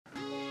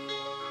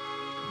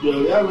Yo,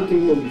 y'all ever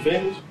think you're gonna be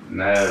famous?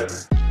 Never.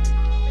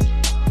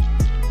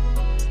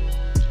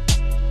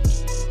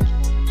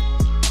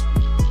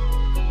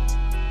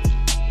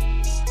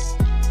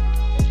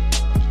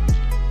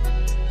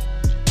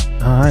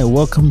 All right,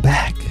 welcome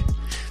back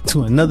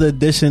to another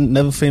edition,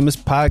 Never Famous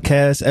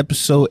Podcast,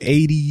 episode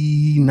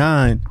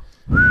 89.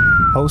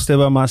 Hosted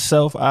by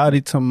myself,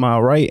 Adi, to my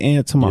right,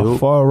 and to my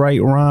far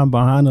right, Ron,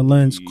 behind the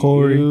lens,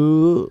 Corey.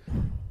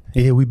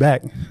 Yeah, we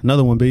back.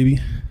 Another one, baby.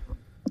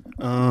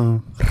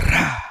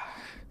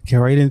 Get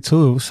right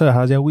into it. What's up?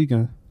 How's your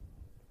weekend?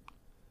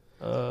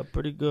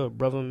 Pretty good,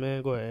 brother,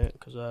 man. Go ahead,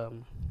 cause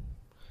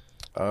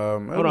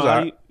Hold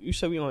on. You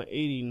said we on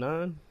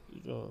 89?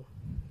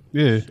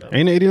 Yeah,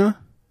 ain't it 89?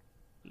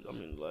 I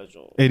mean, last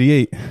one.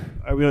 88.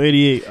 Are we on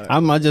 88?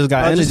 I just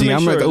got Just to energy. make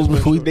I'm sure,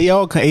 like, sure. they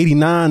all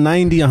 89,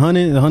 90,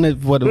 100,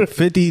 100, what,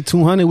 50,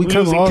 200. We We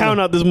come all.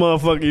 count out this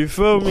motherfucker. You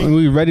feel me?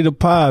 We ready to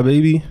pie,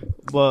 baby.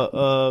 But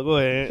go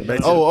ahead.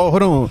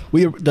 Hold on.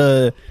 We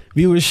the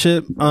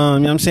viewership. You know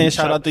what I'm saying?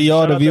 Shout out to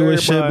y'all, the shout out to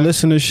viewership, everybody.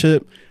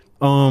 listenership,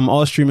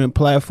 all streaming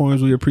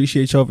platforms. We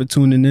appreciate y'all for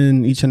tuning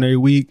in each and every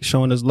week,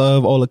 showing us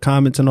love, all the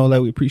comments and all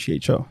that. We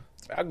appreciate y'all.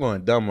 I'm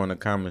going dumb on the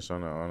comments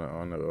on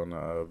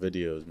the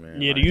videos, man.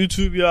 Yeah, like, the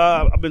YouTube,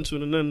 y'all. I've been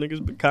tuning in.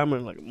 Niggas been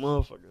commenting like a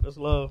motherfucker. That's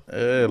love.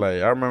 Yeah,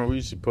 like I remember we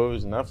used to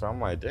post nothing. I'm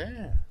like,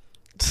 damn.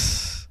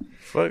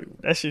 Fuck.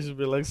 That shit should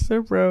be like, sir,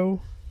 bro.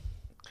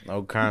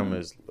 No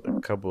comments, a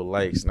couple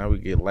likes. Now we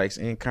get likes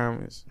and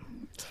comments.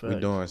 We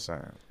doing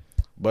something.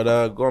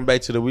 But going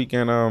back to the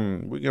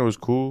weekend, weekend was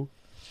cool.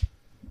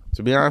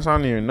 To be honest, I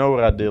don't even know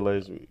what I did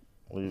last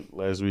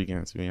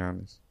weekend, to be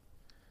honest.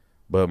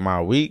 But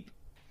my week,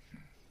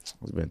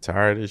 I've been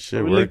tired of this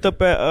shit. We linked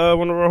up at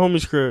one of our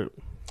homies' crib.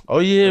 Oh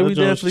yeah, we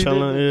Jones definitely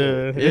chilling,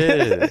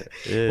 did.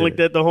 Yeah. Linked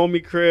at the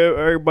homie crib.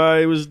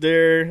 Everybody was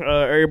there.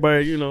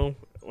 Everybody, you know,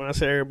 when I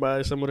say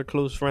everybody, some of the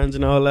close friends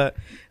and all that,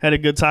 had a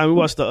good time. We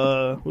watched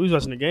we was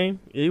watching the game.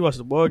 Yeah, you watched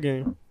the ball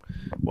game.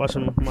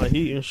 Watching my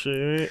Heat and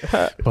shit.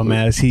 Right? But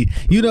man, it's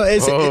you know,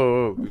 it's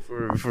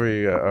before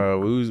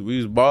you, we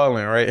was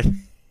balling, right?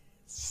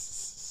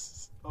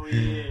 Oh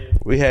yeah.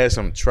 We had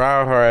some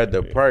trial hard at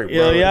the park, bro.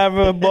 Yo, y'all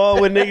ever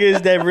ball with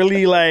niggas that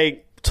really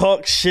like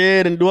talk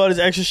shit and do all this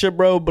extra shit,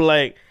 bro? But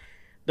like,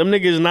 them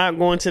niggas not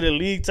going to the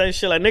league type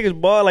shit. Like niggas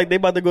ball like they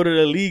about to go to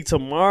the league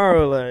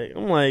tomorrow. Like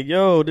I'm like,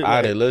 yo,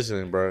 I didn't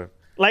listen, bro.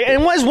 like,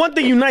 and what's one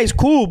thing you nice,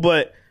 cool,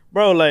 but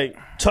bro, like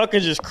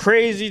talking just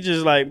crazy,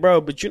 just like, bro,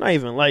 but you're not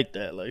even like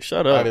that. Like,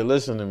 shut I up. didn't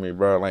listen to me,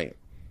 bro. Like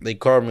they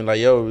called me like,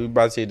 yo, we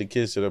about to take the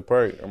kids to the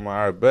park. I'm like,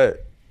 all right,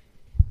 bet.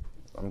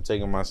 I'm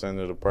taking my son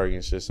to the park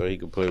and shit so he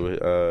could play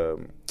with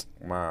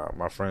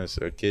my friends'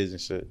 kids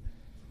and shit.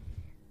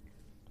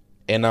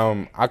 And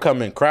I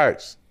come in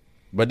cracks,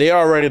 but they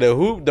all ready to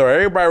hoop though.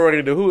 Everybody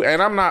ready to hoop,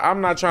 and I'm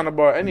not trying to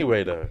ball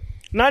anyway though.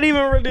 Not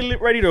even really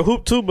ready to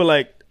hoop too, but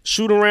like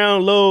shoot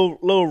around,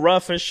 little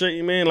rough and shit.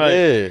 You mean like?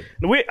 Yeah.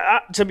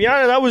 To be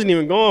honest, I wasn't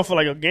even going for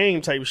like a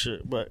game type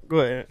shit. But go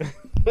ahead.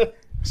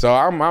 So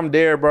I'm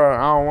there, bro.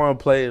 I don't want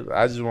to play.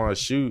 I just want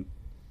to shoot.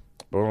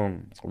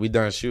 Boom. We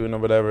done shooting or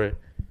whatever.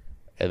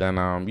 And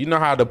then you know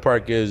how the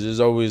park is. There's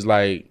always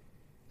like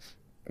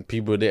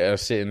people that are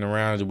sitting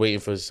around just waiting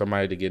for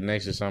somebody to get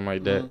next or something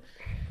like that.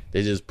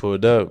 They just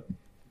pulled up.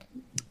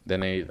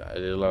 Then they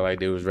looked like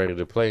they was ready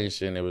to play and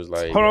shit. And it was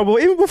like, Hold on,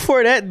 but even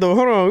before that though,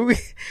 hold on.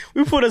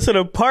 We put us to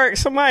the park.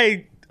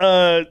 Somebody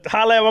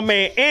holla at my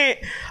man Ant.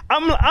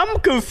 I'm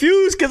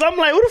confused because I'm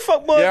like, who the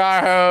fuck, boy?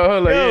 yeah,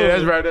 hold on. Yeah,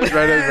 that's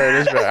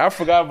right. I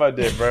forgot about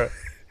that, bro.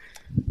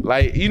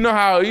 Like, you know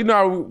how,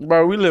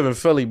 bro, we live in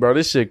Philly, bro.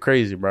 This shit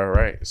crazy, bro,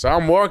 right? So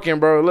I'm walking,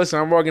 bro. Listen,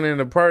 I'm walking in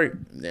the park,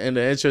 in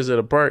the entrance of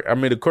the park. I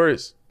mean, the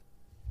courts.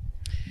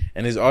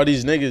 And there's all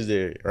these niggas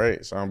there,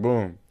 right? So I'm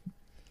boom.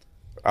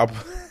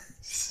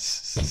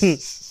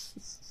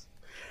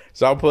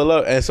 So I pull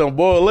up, and some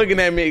boy looking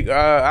at me,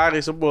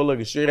 some boy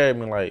looking straight at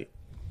me like,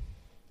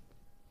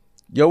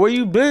 yo, where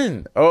you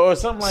been? Or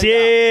something like that.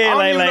 Yeah,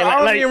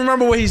 I don't even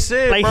remember what he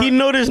said, like bro. he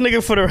know this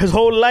nigga for his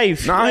whole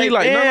life. Nah, he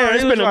like, damn,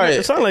 it's he been was a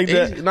minute, something like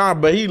that. Nah,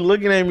 but he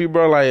looking at me,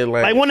 bro,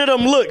 like one of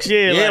them looks,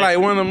 yeah, like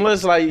one of them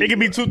looks like, it could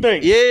be two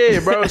things. yeah,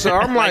 bro. So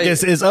I'm like,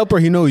 it's up or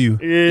he know you.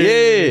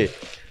 yeah.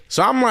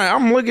 So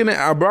I'm looking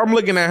at, bro, I'm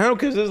looking at him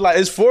because it's like,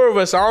 it's four of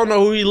us. I don't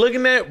know who he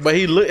looking at, but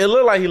it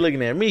looked like he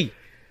looking at me.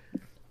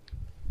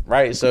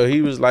 Right. So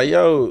he was like,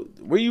 yo,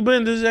 where you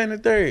been this and the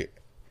third?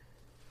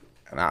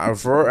 And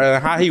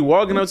how he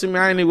walking up to me,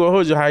 I ain't even gonna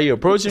hold you. How he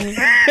approaching me?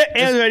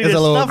 It's a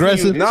little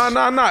aggressive. No. I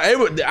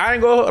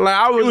ain't gonna,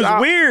 like, It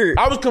was weird.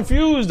 I was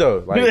confused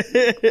though. Like,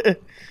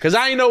 cause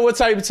I didn't know what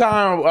type of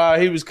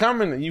time he was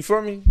coming. You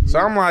feel me? So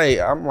I'm like,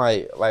 oh,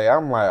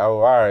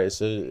 all right.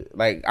 So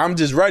like, I'm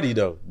just ready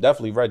though.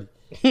 Definitely ready.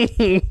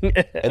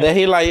 And then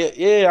he like,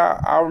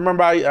 yeah, I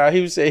remember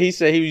he said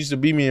he used to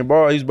beat me in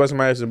ball. He was busting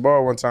my ass in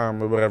ball one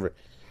time or whatever.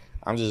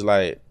 I'm just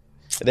like,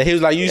 and then he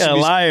was like, you used to be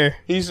liar.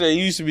 He said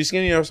you used to be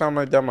skinny or something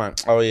like that. I'm like,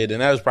 oh yeah, then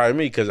that was probably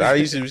me because I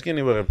used to be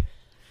skinny with him.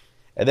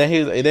 And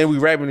then we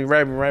rapping.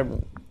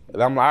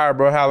 And I'm like, all right,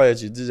 bro, holla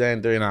at you. This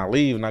ain't there, and I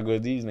leave, and I go to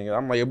these niggas.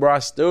 I'm like, yeah, bro, I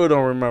still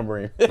don't remember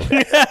him.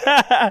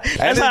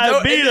 That's how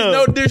it be though.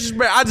 No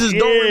disrespect, I just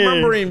don't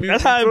remember him.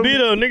 That's how it be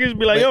though. Niggas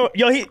be like, yo,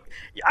 he.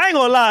 I ain't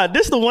gonna lie.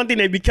 This is the one thing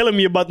they be killing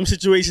me about them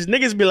situations.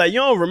 Niggas be like, you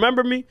don't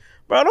remember me,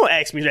 bro? Don't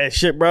ask me that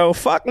shit, bro.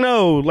 Fuck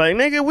no. Like,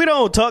 nigga, we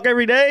don't talk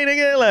every day,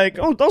 nigga. Like,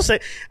 don't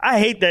say. I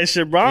hate that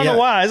shit, bro. I don't know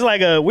why. It's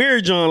like a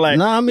weird joint. Like,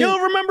 nah, I mean, you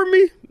don't remember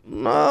me?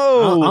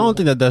 No, I don't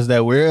think that's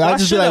that weird. I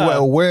just be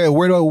like,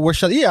 where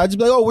should? Yeah, I just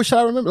be like, oh, where should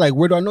I remember? Like,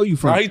 where do I know you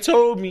from? He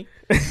told me,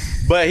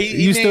 but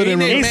he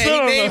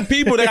named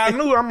people that I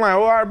knew. I'm like,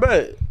 all right,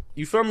 bet.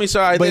 You feel me?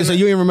 So you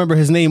didn't remember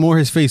his name or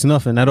his face,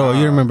 nothing at all.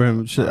 You remember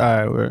him? All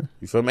right, where?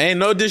 You feel me? Ain't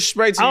no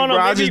disrespect to you, bro.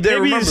 I just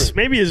didn't remember.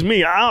 Maybe it's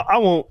me. I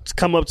won't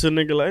come up to a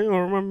nigga like, you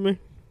don't remember me.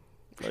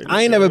 Like,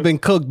 I ain't never been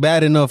cooked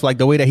bad enough like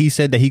the way that he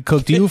said that he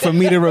cooked you for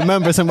me to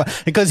remember somebody.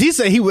 Because he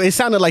said it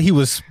sounded like he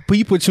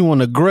put you on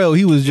the grill.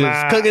 He was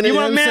just cooking it. You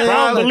know what, man?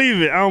 I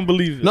don't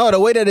believe it. No,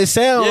 the way that it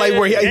sounds like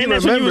where he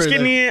remembers. When you was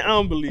skinny in, I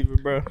don't believe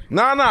it, bro.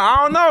 No, I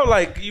don't know.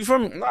 Like, you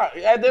from? Nah,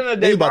 at the end of the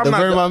day, you about to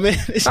burn my man.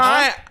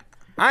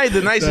 I ain't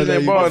the nicest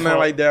in ball and nothing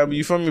like that. But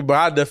you feel me? But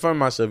I defend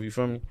myself. You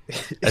feel me?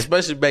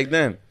 Especially back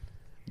then.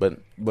 But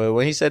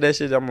when he said that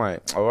shit, I'm like,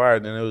 oh, all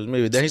right, then it was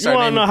me. Then he started.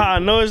 You wanna know how I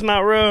know it's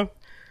not real?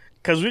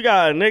 Cause we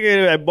got a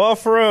nigga at ball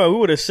for real. We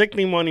would have sicked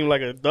him on him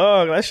like a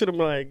dog. I should have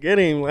been like, get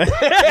him, like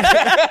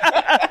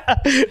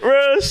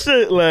real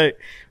shit. Like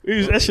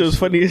that shit was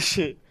funny as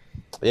shit.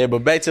 Yeah,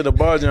 but back to the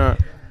ball, John.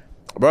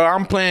 Bro,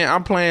 I'm playing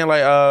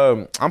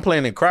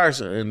in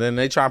Crocs, and then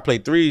they try to play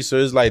threes. So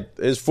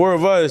it's 4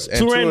 of us and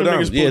 2 of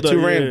them. Yeah, two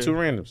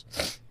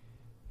randoms.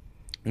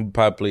 We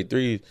probably play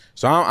threes.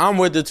 So I'm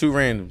with the 2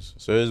 randoms.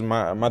 So it's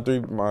my three.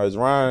 It's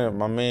Ryan,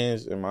 my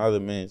mans, and my other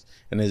mans,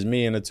 and it's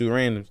me and the 2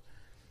 randoms.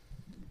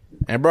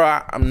 And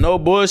bro, I'm no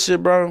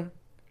bullshit, bro.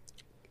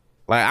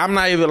 Like I'm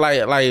not even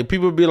like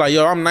people be like,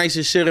 yo, I'm nice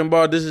as shit in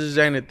ball. This is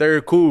ain't the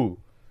third cool.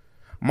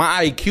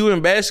 My IQ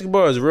in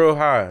basketball is real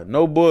high.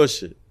 No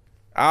bullshit.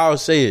 I'll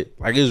say it.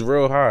 Like it's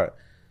real hard.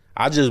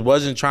 I just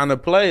wasn't trying to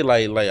play.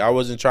 Like I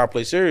wasn't trying to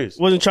play serious.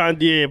 Wasn't trying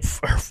to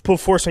put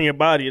force on your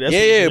body.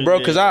 That's bro.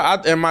 Because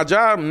I in my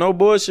job, no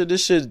bullshit.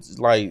 This shit's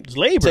like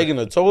taking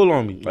a toll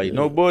on me. Like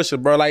no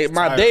bullshit, bro. Like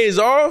my days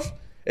off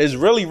is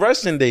really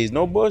resting days.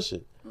 No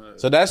bullshit.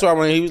 So that's why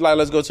when he was like,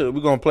 let's go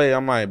we gonna play.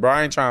 I'm like, bro,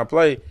 I ain't trying to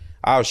play.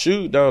 I'll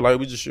shoot though. Like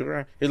we just shoot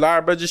around. He's like, all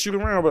right, bro, just shoot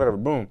around, whatever.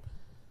 Boom.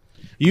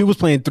 You was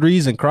playing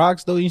threes and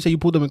Crocs though. You say you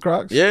pulled them in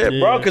Crocs? Yeah.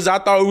 Bro. Because I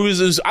thought it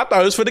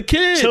was for the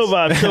kids. Chill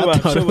vibe.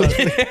 But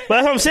that's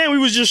what I'm saying. We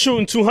was just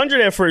shooting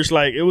 200 at first.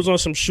 Like it was on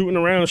some shooting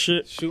around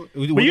shit.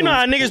 But you know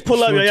how niggas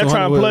pull up. Y'all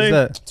trying to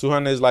play.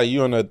 200 is like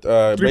you on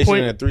the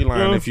basically in the 3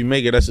 line. If you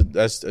make it,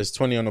 that's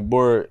 20 on the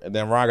board. And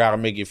then Ron gotta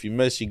make it. If you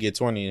miss, you get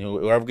 20. And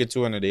whoever get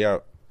 200, they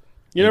out.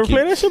 You never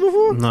played that shit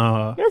before?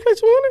 No. Never played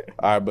 200?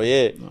 All right, but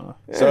yeah.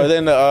 So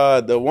then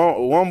the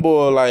one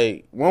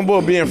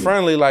boy being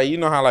friendly, like you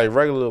know how like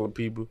regular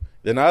people.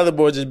 Then the other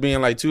boy just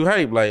being like too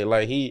hype,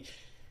 like he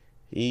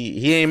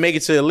ain't make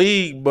it to the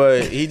league,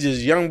 but he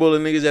just young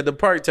bullet niggas at the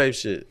park type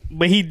shit.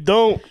 But he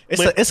don't.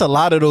 It's a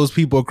lot of those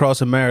people across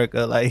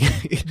America, like.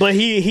 But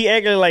he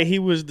acted like he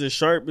was the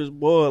sharpest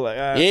boy, like.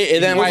 Yeah,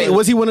 and then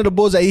was he one of the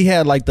boys that he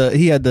had like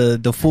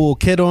the full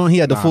kit on? He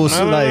had the full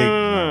suit,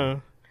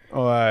 like.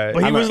 All right.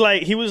 But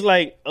he was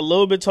like a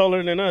little bit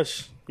taller than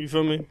us. You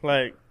feel me?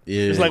 Like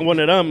it's like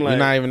one of them. Like you're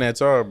not even that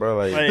tall, bro.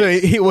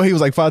 Like he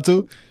was like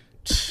 5'2".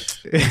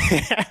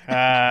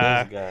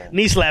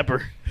 Knee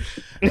slapper.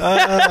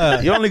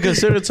 You only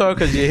consider tall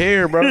because your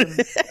hair, bro.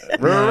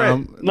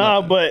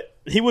 Nah, but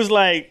he was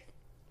like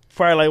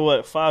probably like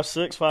what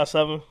 5'6",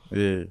 5'7".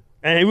 Yeah,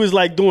 and he was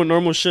like doing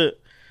normal shit.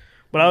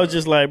 But I was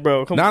just like,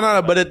 bro, come on.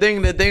 No. But the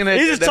thing that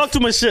he just talked too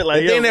much shit.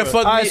 Like, the thing that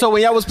fucked me. All right, so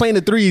when y'all was playing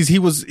the threes, he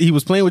was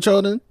playing with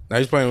y'all then? No,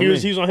 he's playing with me.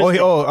 He was on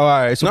his. All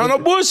right. So no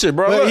bullshit,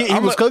 bro. Look, he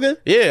was cooking.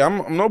 Yeah,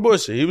 I'm no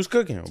bullshit. He was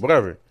cooking,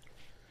 whatever.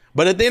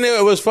 But the thing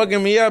that was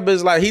fucking me up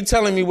is like he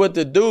telling me what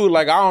to do.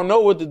 Like I don't know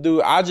what to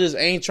do. I just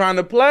ain't trying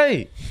to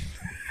play.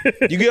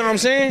 You get what I'm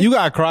saying? You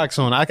got Crocs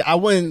on. I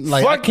wouldn't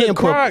like. Fuck I can't the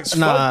Crocs.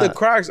 Fuck the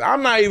Crocs.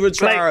 I'm not even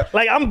trying.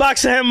 Like I'm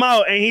boxing him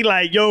out, and he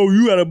like, yo,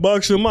 you gotta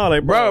box him out,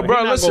 like bro.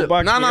 Listen,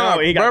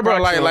 no,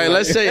 bro. Like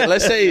let's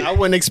say. I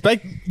wouldn't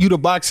expect you to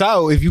box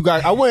out if you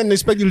got. I wouldn't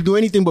expect you to do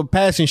anything but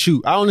pass and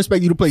shoot. I don't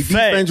expect you to play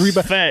defense,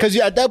 rebound, because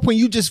at that point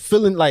you just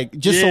feeling like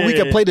so we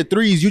can play the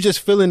threes. You just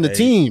feeling the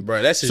team,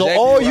 bro. That's exactly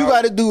so all you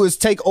got to do is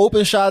take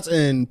open shots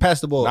and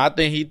pass the ball. I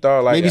think he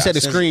thought like maybe set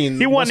the screen.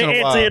 He wanted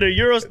to hit a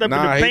Euro step in the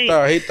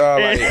paint. He thought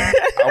like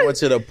I went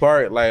to the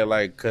park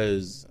like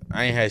cause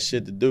I ain't had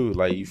shit to do.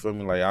 Like you feel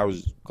me? Like I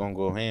was gonna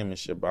go ham and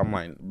shit. But I'm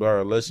like,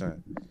 bro,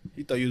 listen.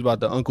 He thought you was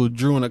about the Uncle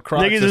Drew and the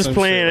Crocs. Niggas is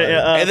playing.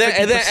 Shit, like.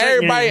 And then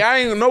everybody, I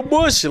ain't no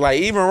bullshit.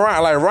 Like even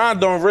Ron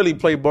don't really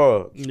play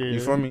ball. Yeah. You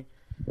feel me?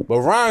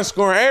 But Ron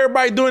scoring,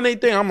 everybody doing their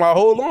thing. I'm like,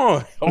 hold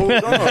on.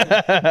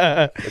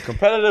 The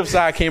competitive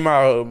side came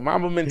out.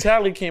 Mamba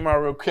mentality came out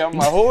real quick. I'm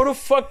like, hold the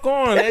fuck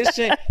on. That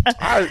shit.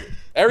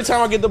 Every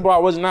time I get the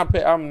ball,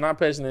 I'm not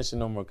passing that shit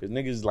no more because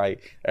niggas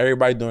like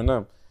everybody doing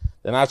them.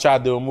 Then I tried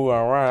to do a move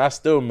on Ryan. I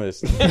still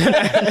missed. I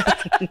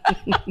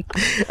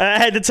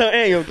had to tell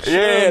Aaron,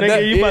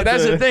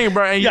 that's the thing,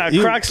 bro. And you got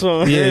Crocs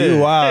on. Yeah, you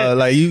wild.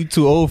 Like, you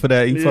too old for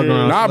that. You fucking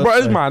around. Nah, bro,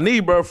 it's my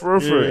knee, bro, for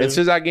real. And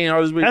since I gained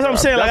all this week, that's what I'm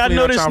saying. Like, I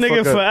know this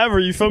nigga forever.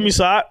 You feel me?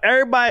 So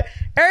everybody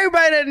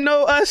that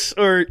know us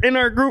or in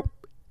our group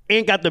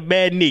ain't got the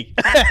bad knee.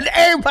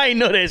 Everybody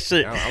know that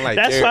shit. I'm like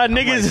that's Derrick, why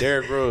niggas. like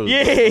Derrick Rose.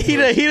 Yeah, he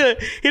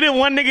the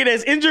one nigga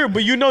that's injured,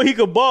 but you know he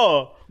could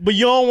ball, but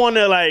you don't want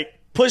to like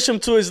push him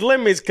to his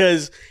limits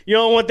because you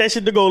don't want that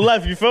shit to go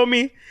left. You feel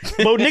me?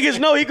 But niggas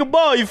know he could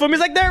ball. You feel me?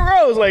 It's like Derrick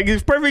Rose. Like,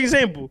 it's a perfect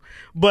example.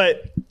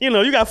 But you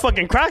know, you got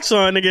fucking Crocs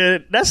on,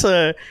 nigga. That's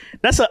a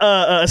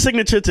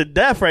signature to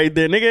death right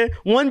there, nigga.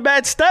 One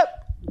bad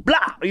step,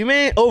 blah. You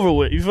mean over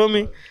with? You feel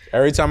me?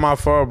 Every time I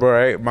fall, bro,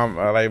 right,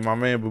 my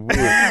man Babu,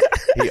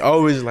 he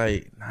always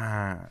like,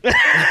 nah.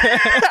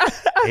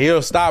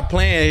 He'll stop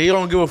playing. He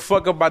don't give a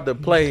fuck about the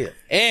play.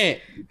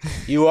 And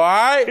you all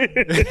right?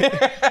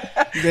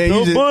 Man,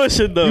 no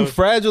bullshit though. You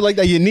fragile like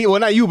that. Your knee, well,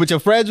 not you, but you're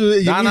fragile.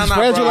 Your knee's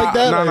fragile bro, like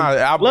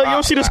that. Look, you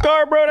don't see the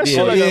scar, bro? That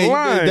shit like a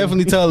line.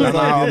 Definitely tell us.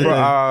 Bro,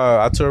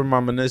 I tore my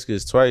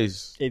meniscus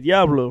twice. Hey,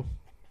 Diablo.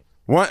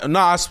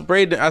 I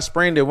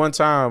sprained it one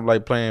time,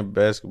 like playing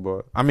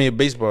baseball.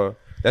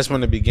 That's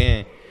when it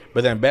began.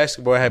 But then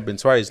basketball happened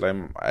twice. Like,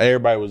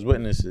 everybody was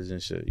witnesses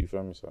and shit. You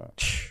feel me? So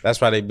that's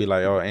why they be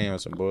like, "Oh, ain't on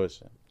some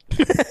bullshit."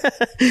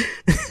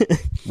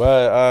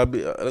 But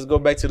let's go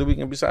back to the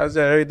weekend. Besides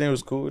that, everything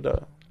was cool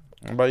though.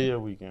 How about your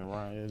weekend,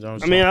 Ryan?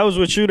 I was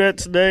with you that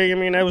today.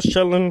 I was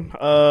chilling.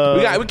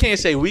 We can't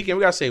say weekend.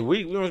 We gotta say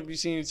week. We don't be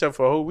seeing each other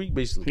for a whole week,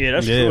 basically. Yeah,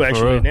 that's true.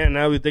 Actually,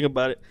 now we think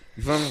about it.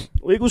 You feel me?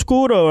 Week was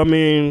cool though.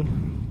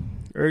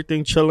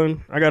 Everything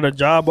chilling. I got a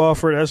job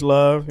offer. That's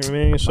love. You know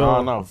what I mean?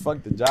 So no,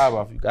 fuck the job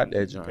off. You got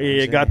that joint.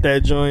 Yeah, got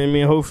that joint.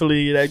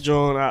 Hopefully that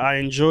joint I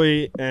enjoy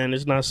it, and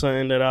it's not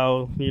something that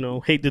I'll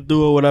hate to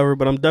do or whatever.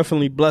 But I'm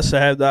definitely blessed to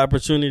have the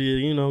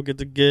opportunity to get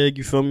the gig.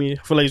 You feel me?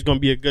 I feel like it's gonna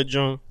be a good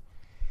joint.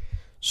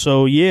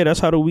 So yeah,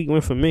 that's how the week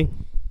went for me.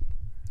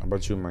 How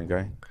about you, my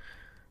guy?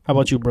 How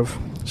about you, bro?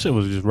 Shit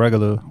was just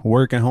regular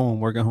working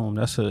home.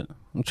 That's it.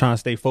 I'm trying to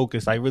stay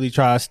focused. Like, really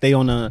try to stay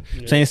on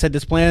saying set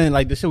this plan.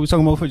 Like, the shit we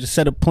talking about, just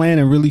set a plan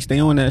and really stay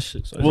on that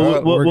shit. So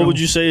what would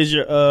you say is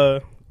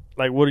your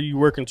what are you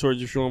working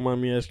towards, if you don't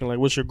mind me asking? Like,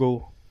 what's your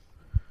goal?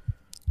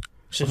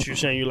 Since you're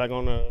saying you like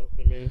on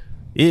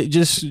it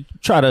just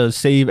try to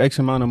save X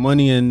amount of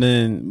money and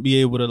then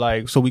be able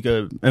to so we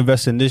could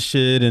invest in this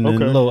shit and then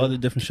little other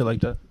different shit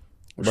like that.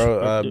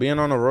 Bro, being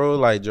on the road,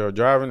 like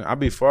driving, I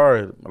be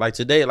far. Like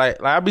today,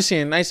 like I be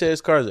seeing nice ass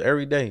cars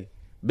every day,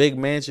 big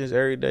mansions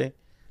every day.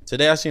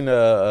 Today I seen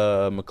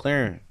a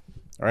McLaren,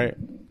 right?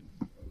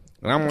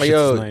 And I'm like,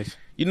 yo, nice.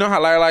 You know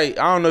how like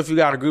I don't know if you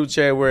got a group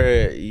chat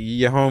where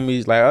your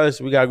homies like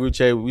us, we got a group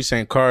chat. We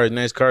saying cars,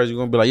 nice cars. You're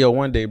gonna be like, yo,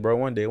 one day, bro,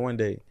 one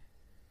day.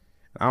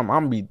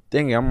 I'm be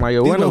thinking, I'm like,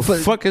 yo, when the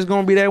fuck is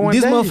gonna be that one day?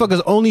 These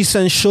motherfuckers only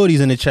send shorties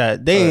in the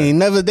chat. They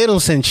they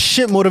don't send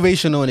shit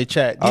motivational in the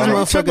chat. These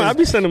motherfuckers, I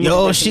be sending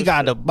yo, she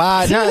got to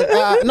buy.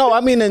 No, I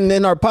mean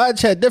in our pod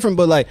chat different,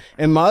 but like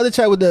in my other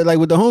chat with the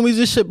homies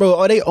and shit,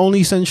 bro, they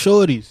only send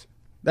shorties.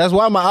 That's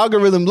why my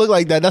algorithm look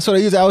like that. That's what I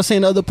use. I was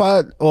saying the other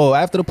pod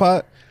after the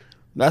pod.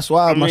 That's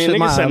why my shit.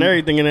 Niggas send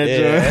everything in that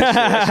joint.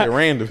 That shit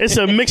random. It's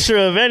a mixture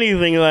of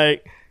anything,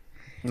 like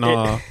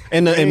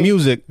and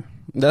music.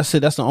 That's it.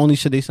 That's the only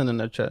shit they send in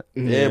that chat.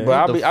 Yeah,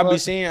 but I be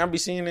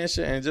seeing that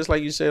shit, and just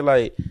like you said,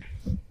 like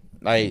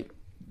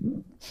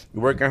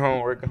working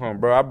home,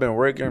 bro. I've been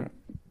working.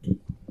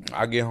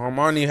 I get home,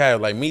 I don't even have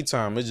like me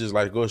time. It's just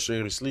like go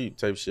straight to sleep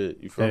type shit.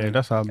 You feel me?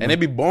 That's how. And it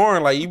be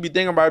boring. Like you be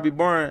thinking about it, be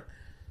boring.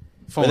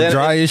 Phone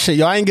dry as shit.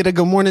 Yo, I ain't get a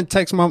good morning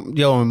text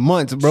in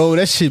months, bro.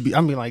 That shit be.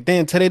 I be like,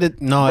 damn, today ain't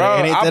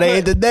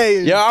the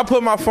day. Yeah, I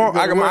put my phone.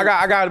 I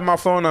got my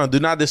phone on Do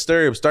Not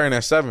Disturb starting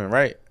at 7,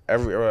 right?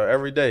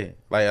 Every day,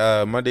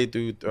 like Monday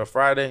through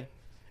Friday.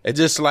 It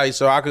just like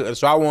so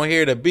I won't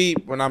hear the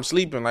beep when I'm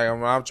sleeping. Like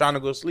when I'm trying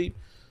to go sleep,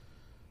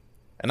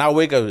 and I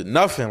wake up with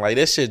nothing. Like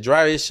that shit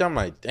dry as shit. I'm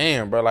like,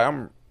 damn, bro. Like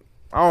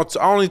I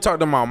only talk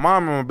to my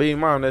mom and my baby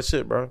mom. That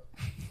shit, bro.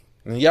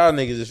 And y'all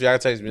niggas, if y'all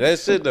text me,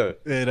 that's it though.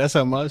 Yeah, that's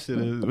how my shit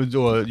is.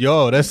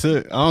 Yo, that's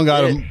it. I don't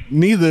got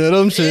neither of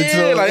them shit. Yeah,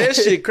 so. Like that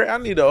shit crazy. I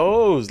need a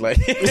hose. Like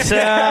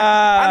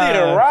I need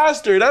a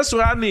roster. That's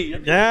what I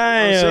need.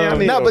 Damn. I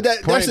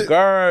need point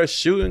guard,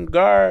 shooting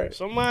guard.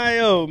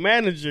 Somebody,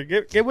 manager,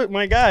 get with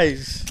my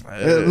guys.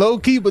 Low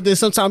key, but then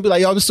sometimes be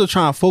like, yo, I'm still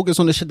trying to focus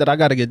on the shit that I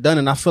gotta get done,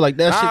 and I feel like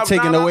that shit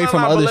taken away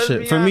from other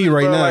shit for me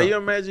right now. Like you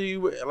imagine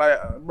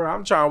bro,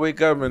 I'm trying to wake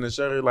up in the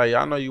show like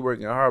I know you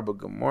working hard, but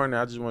good morning.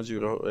 I just want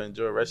you to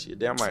enjoy the rest of your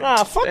day. I'm like,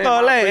 fuck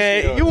all that.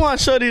 Hey, you want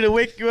Shorty to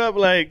wake you up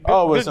like,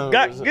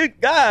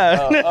 good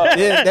God.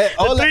 Yeah,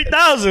 all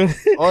 3,000.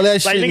 All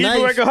that shit. Like niggas nice.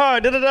 be working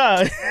hard.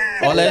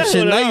 all that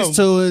shit Whatever. nice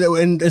too.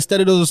 And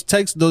instead of those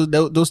texts,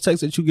 those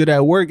texts that you get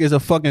at work is a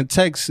fucking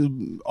text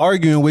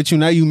arguing with you.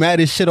 Now you mad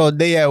as shit all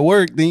day at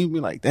work. Then you be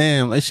like,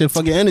 damn, that shit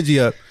fucking energy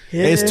up.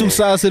 Yeah. It's two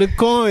sides to the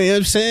coin. You know what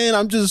I'm saying?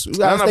 I'm just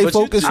gotta stay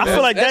focused. I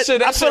feel like that.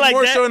 Shit, I feel like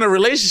more that. so in a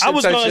relationship. I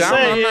was type gonna shit.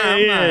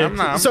 say, I'm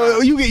not.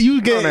 So you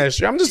get.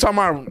 I'm just talking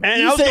about. And I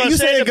You was saying gonna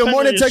say good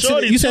morning text?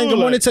 You saying good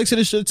morning text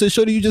to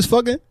shorty you just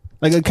fucking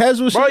like a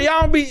casual shit? Bro,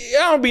 y'all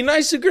don't be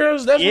nice to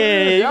girls. That's Yeah, what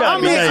it is. you Y'all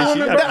gotta be be nice nice. to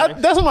You women, gotta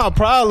bro. That's my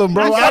problem,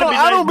 bro. You I gotta be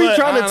don't be nice,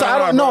 trying but- to. I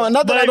don't know.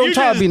 Not that I don't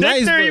try to be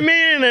nice. 30 But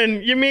man,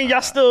 and you mean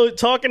y'all still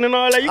talking and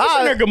all that? You can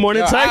send her good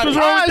morning Yo, text. What's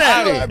wrong with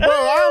that? bro,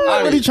 I'm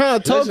not really trying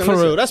to talk for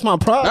real. That's my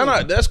problem.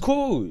 No, that's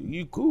cool.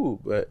 You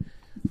cool, but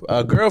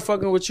a girl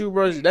fucking with you,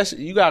 bro. That's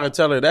you gotta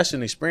tell her that's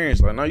an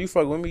experience. Like, no, you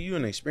fuck with me. You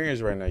an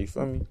experience right now. You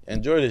feel me?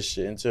 Enjoy this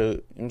shit until you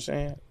know what I'm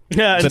saying.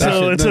 Yeah, So that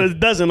shit until done. it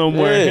doesn't no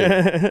more.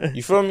 Yeah.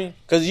 You feel me?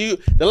 Cause the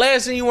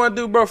last thing you want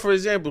to do, bro. For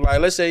example, like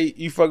let's say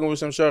you fucking with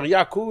some shorty.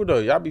 Y'all cool though.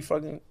 Y'all be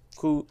fucking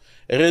cool.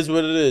 It is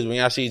what it is. When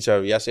y'all see each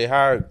other, y'all say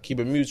hi. Keep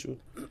it mutual.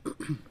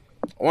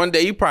 One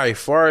day you probably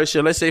far as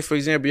shit. Let's say for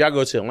example, y'all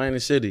go to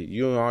Atlantic City.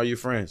 You and all your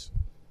friends.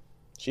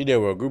 She there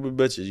with a group of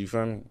bitches. You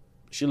feel me?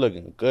 She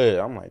looking good.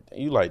 I'm like,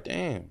 you like,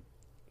 damn.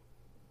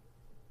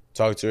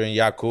 Talk to her and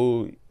y'all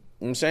cool. You know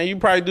what I'm saying? You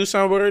probably do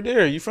something with her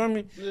there. You feel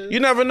me? You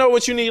never know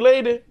what you need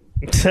later.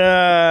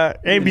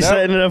 Ain't be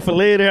setting it up for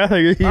later.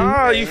 You feel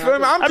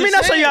me? I mean,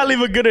 that's how y'all leave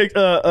a good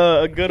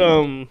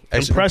impression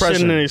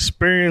Impression. and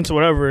experience,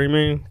 whatever. You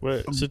mean,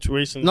 what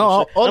situation?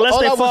 No, unless all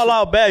they I was- fall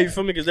out bad. You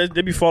feel me? Because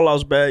they be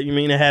fallouts bad. You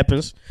mean it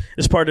happens?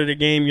 It's part of the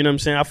game. You know what I'm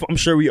saying? I'm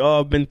sure we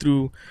all been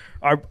through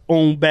our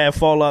own bad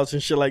fallouts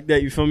and shit like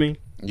that. You feel me?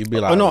 You be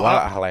like, Oh, no,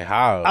 wow, like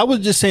how? I was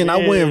just saying I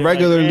Yeah, wouldn't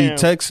regularly damn.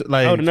 text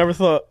like. I would have never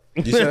thought.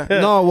 You said?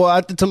 No,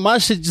 well, to my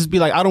shit just be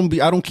like I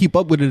don't keep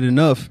up with it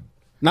enough.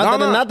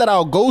 Not that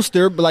I'll ghost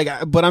her,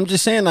 but I'm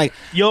just saying like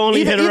You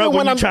only hit her up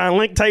when you I'm trying to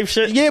link type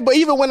shit. Yeah, but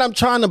even when I'm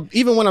trying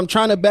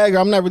to bag her,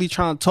 I'm not really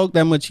trying to talk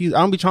that much. I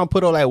don't be trying to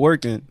put all that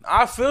work in.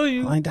 I feel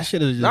you. Like that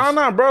shit is just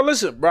No, bro.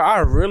 Listen, bro. I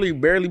really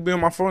barely be on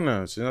my phone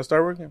now since I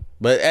started working.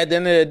 But at the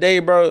end of the day,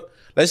 bro.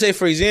 Let's say,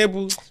 for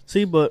example,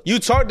 See, but you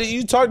talk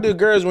to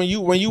girls when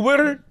you with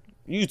her.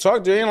 You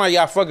talk to her, ain't like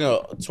y'all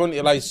fucking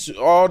 20, like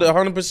all the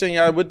 100%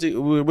 y'all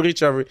with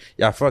each other.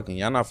 Y'all fucking,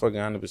 y'all not fucking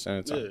 100%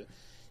 of the time. Yeah.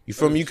 You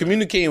feel me? You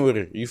communicating with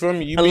her. You feel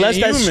me? You unless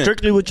being that's human.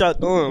 strictly what y'all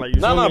doing, like you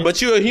feel No, me? but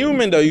you're a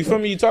human though. You feel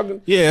me? You talking?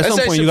 Yeah, at Let's some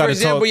say, point you for gotta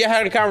example, talk. you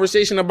had a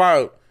conversation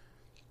about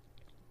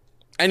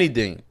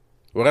anything,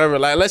 whatever.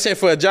 Like, let's say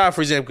for a job,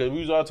 for example, because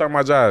we was all talking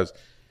about jobs,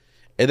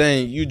 and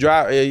then you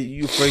drive,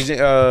 for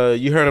example,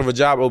 you heard of a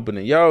job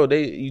opening. Yo,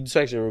 you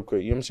text her real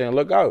quick. You know what I'm saying?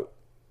 Look out.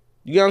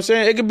 You know what I'm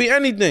saying? It could be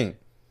anything.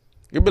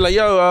 You'd be like,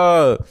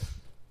 yo,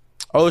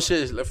 oh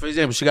shit. For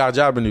example, she got a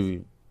job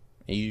interview.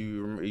 And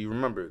you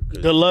remember.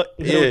 Good luck.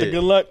 Hit her with the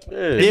good luck. Yeah.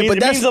 It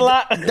means a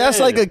lot. That's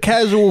like a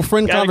casual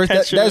friend Gotta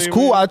conversation. catch her, That's you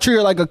cool. know? I treat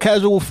her like a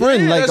casual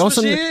friend. Yeah, like that's on what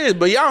some. she is.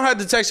 But y'all don't have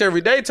to text her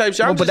every day type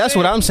shit. No, but that's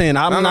what I'm saying.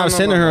 I'm not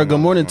sending her a good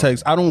morning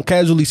text. I don't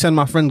casually send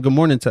my friends good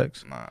morning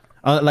text.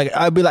 Like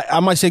I'd be like, I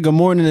might say good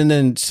morning and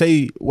then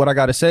say what I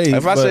gotta say.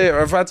 If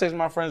I text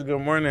my friends good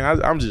morning,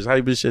 I'm just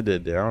hype as shit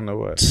that day. I don't know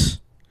what.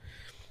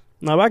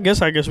 No, but I guess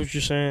what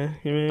you're saying.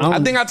 You mean? I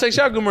think I text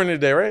y'all good morning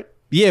today, right?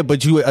 Yeah,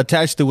 but you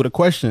attached it with a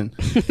question.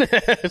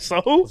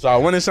 So So I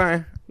went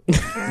inside.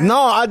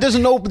 No, there's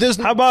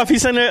how about if he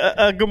send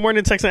a good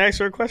morning text and ask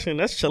her a question?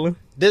 That's chilling.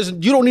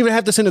 you don't even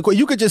have to send a question.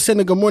 You could just send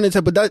a good morning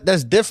text, but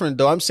that's different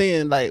though. I'm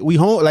saying like we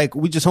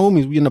just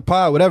homies, we in the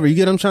pod, whatever. You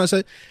get what I'm trying to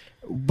say?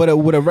 But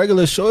with a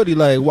regular shorty,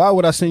 like why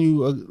would I send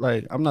you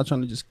like I'm not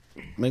trying to just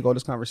make all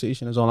this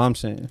conversation is all I'm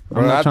saying.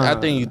 Bro, I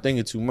think you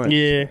thinking too much.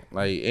 Yeah.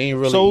 Like ain't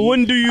really. So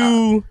when do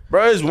you?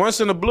 Bro, it's once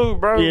in the blue,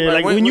 bro. Yeah,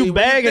 like when you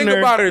bagging think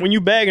about her. it, When you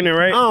bagging her,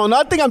 right? I don't know.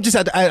 I think I'm just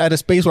at a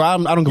space where I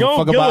don't give You a don't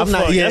fuck give about. a I'm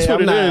not. fuck. Yeah, That's what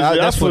I'm it not. is.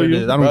 That's I what feel it you.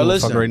 is. I don't bro, give a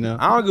listen, fuck right now.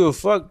 I don't give a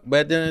fuck, but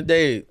at the end of the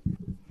day,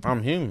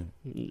 I'm human.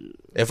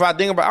 If I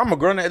think about, I'm a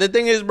grown. The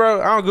thing is,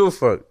 bro, I don't give a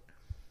fuck.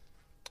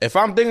 If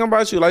I'm thinking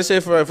about you, like say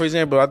for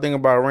example, I think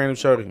about a random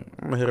shorty,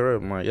 I'm gonna hit her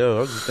up. I'm like, yo, I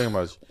was just thinking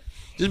about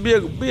you.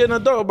 Just be an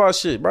adult about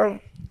shit, bro.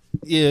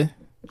 Yeah.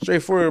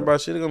 Straightforward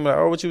about shit. They're gonna be like,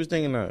 oh, what you was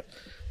thinking of?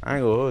 I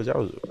ain't gonna hold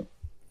you.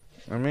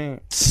 I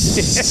mean,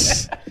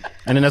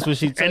 And then that's what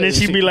she. And then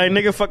she be like,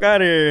 "Nigga, fuck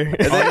out of here."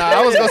 Oh, nah,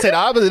 I was gonna say the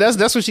opposite.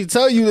 That's what she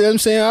tell you. You know what I'm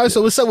saying? All right,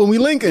 so what's up when we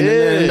linking? And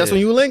then that's when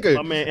you link her.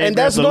 My man And Ed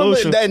that's grabbed the normally,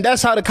 lotion. and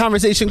that's how the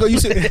conversation go. You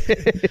say,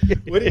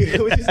 what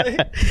you say?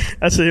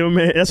 I said, "Yo,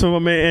 man, that's when my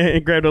man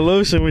Ed grabbed the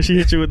lotion when she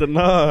hit you with the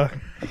nah."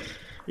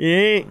 You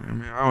ain't. I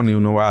mean, I don't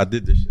even know why I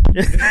did this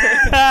shit.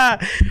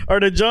 Or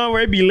the John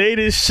where it be late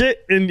as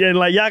shit and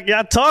like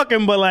y'all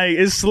talking, but like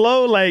it's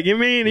slow, like you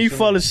mean, and you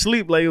fall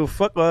asleep, like yo,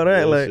 fuck all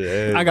that, like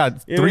Shit, I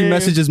got Yeah, 3 man.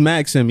 messages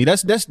max in me.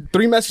 That's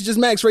 3 messages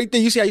max right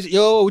there. You see how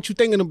yo, what you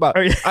thinking about?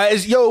 Oh, yeah.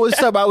 Yo,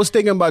 what's up? I was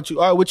thinking about you.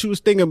 All right, what you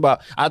was thinking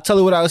about? I tell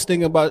her what I was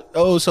thinking about.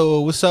 Oh,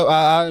 so what's up?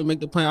 I make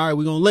the plan. All right,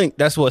 we gonna link.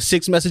 That's what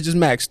 6 messages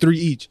max, 3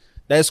 each.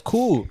 That's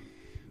cool.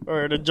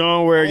 or the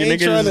John where your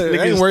ain't tryna-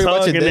 I ain't niggas worried about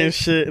your talking day. and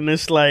shit, and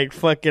it's like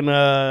fucking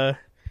damn,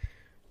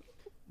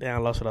 I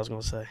lost what I was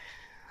gonna say.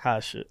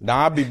 hot shit.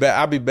 Nah, I'll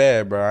be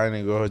bad, bro. I ain't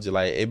even gonna hold you.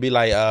 Like, it be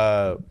like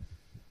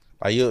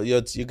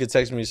you could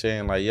text me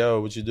saying like,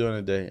 yo, what you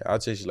doing today? I'll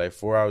text you like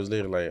 4 hours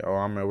later, like, oh,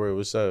 I'm at work,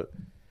 what's up?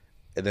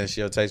 And then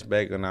she'll text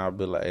back, and I'll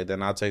be like, and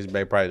then I'll text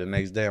back probably the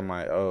next day. I'm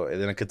like, oh,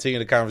 and then I continue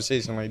the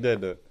conversation like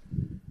that, though.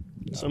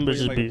 Some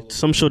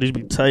shorties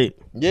be tight.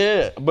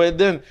 Yeah, but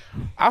then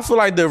I feel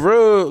like the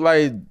real,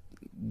 like,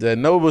 the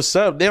know what's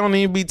up, they don't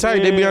even be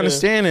tight. They be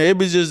understanding. It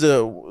be just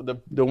the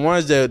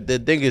ones that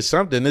think it's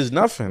something. It's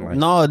nothing. Like,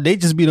 no, they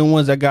just be the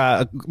ones that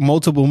got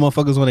multiple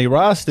motherfuckers on their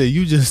roster.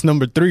 You just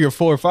number 3 or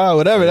 4 or 5,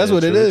 whatever. That's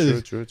what it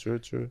is. True.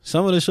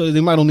 Some of the shows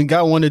they might only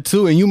got 1 or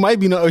 2, and you might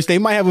be or they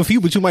might have a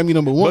few, but you might be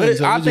number 1. But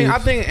So I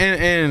think,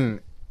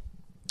 and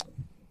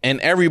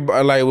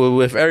everybody, like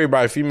with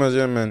everybody, females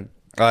and men,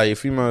 like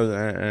females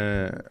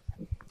and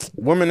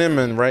women and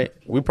men, right?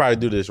 We probably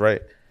do this,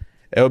 right?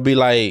 It would be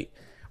like,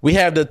 we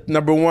have the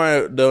number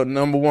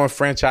one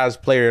franchise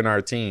player in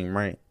our team,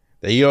 right?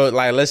 That you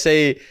like, let's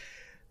say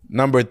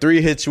number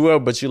 3 hits you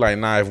up, but you like,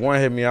 nah, if 1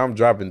 hit me, I'm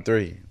dropping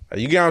 3.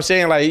 You get what I'm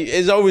saying? Like,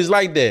 it's always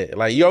like that.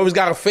 Like, you always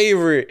got a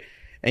favorite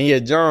and you're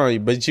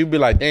John, but you be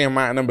like, damn,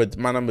 my number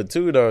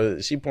 2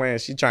 though, she trying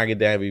to get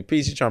the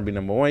MVP, she trying to be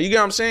number 1. You get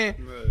what I'm saying?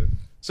 Right.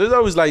 So it's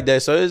always like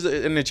that. So it's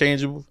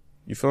interchangeable.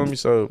 You feel me?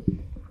 So,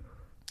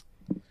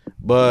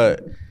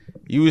 but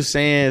you was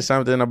saying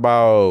something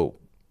about,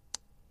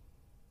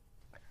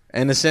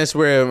 in the sense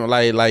where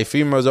like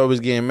females always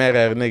getting mad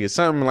at a nigga,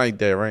 something like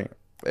that, right?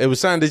 It was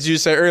something that you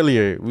said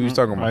earlier. We was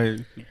talking about.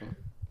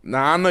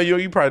 Nah, I know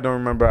you probably don't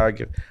remember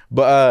arguing,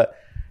 but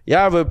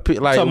y'all ever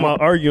like talking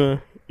about arguing?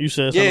 You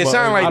said something it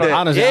sounded like that.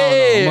 Honestly,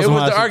 it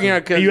was the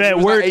arguing. You at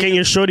work and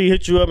your shorty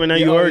hit you up and now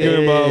you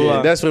arguing blah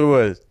blah. That's what it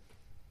was.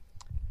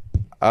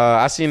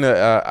 I seen it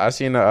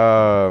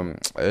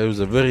was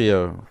a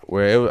video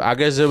where I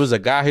guess it was a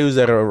guy. He was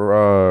at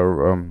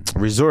a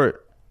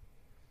resort.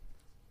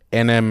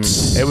 And then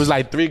it was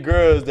like 3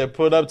 girls that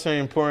pulled up to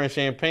him pouring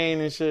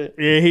champagne and shit.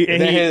 Yeah,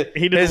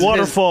 he did a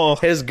waterfall.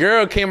 His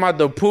girl came out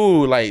the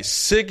pool like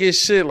sick as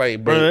shit,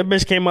 like, bro. That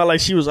bitch came out like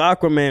she was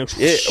Aquaman.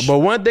 Yeah, but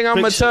one thing I'm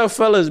gonna tell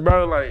fellas,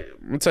 bro, like,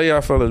 I'm gonna tell y'all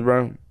fellas,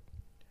 bro.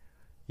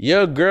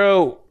 Your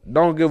girl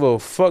don't give a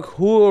fuck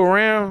who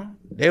around.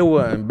 They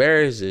will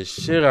embarrass the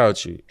shit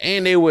out you,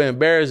 and they will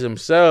embarrass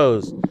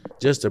themselves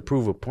just to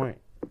prove a point.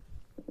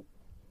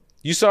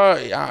 You saw,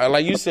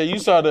 like you said, you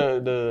saw the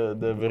video.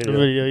 The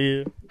video,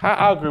 yeah.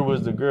 How awkward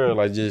was the girl,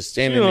 like, just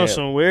standing there?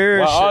 Some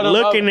weird shit,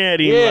 looking at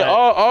him. Yeah, like,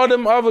 all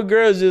them other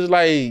girls just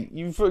like,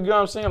 you know what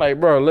I'm saying? Like,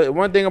 bro,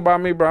 one thing about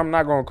me, bro, I'm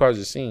not gonna cause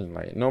a scene.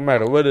 Like, no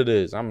matter what it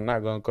is, I'm not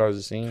gonna cause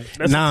a scene.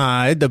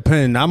 Nah, it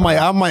depends. I might.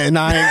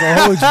 Nah, I ain't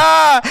gonna hold you.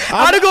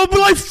 I'd gonna be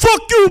like,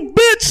 fuck you,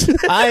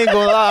 bitch. I ain't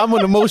gonna lie. I'm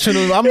an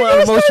emotional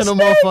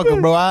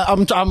motherfucker, bro.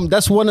 I'm.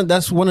 That's one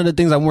of the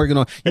things I'm working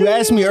on. You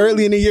asked me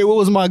early in the year what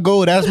was my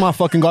goal. That's my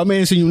fucking goal. I'm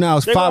answering you now.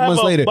 It's 5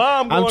 months later.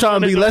 I'm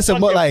trying to be less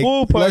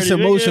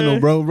emotional,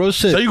 bro. Real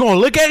shit. So you gonna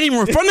look at him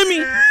in front of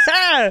me?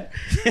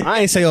 I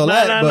ain't say all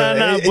that,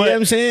 but you know what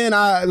I'm saying?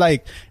 I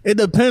like it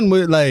depends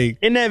with like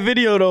in that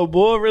video though,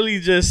 boy, really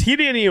just he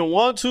didn't even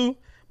want to,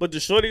 but the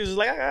shorty was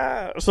like,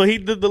 so he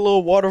did the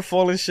little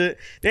waterfall and shit.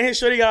 Then his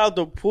shorty got out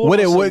the pool. What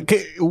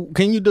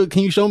can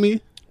you show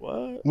me?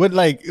 What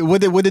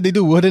did they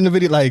do? What in the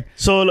video like?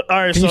 So all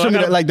right, can you show me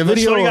that, like the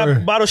video? Shorty got a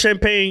bottle of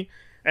champagne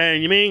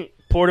and you mean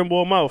poured in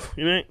boy mouth.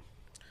 You mean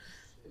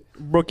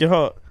broke your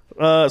heart.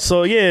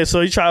 So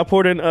he tried to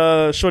pour it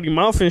in shorty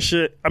mouth and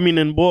shit. I mean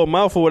in boy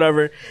mouth or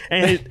whatever.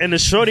 And the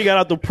shorty got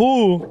out the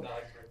pool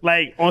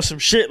like on some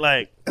shit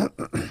like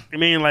I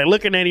mean like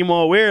looking at him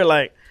all weird.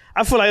 Like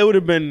I feel like it would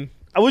have been.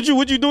 Would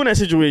you do in that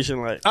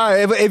situation? Like, all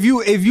right, if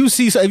you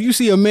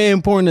see a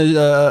man pouring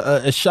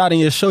a shot in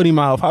your shorty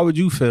mouth, how would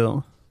you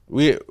feel?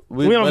 We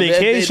on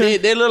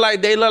vacation. They look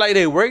like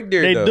they work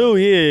there. They do,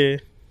 yeah.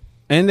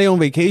 And they on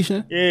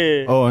vacation?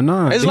 Yeah. Oh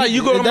no. It's like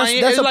you go to Miami.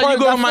 It's like you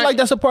go to Miami. Like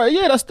that's a part.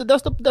 Yeah, that's the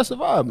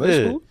vibe.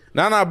 That's cool.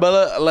 No,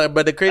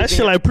 but the crazy. That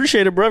shit, like,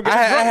 appreciate it, bro. I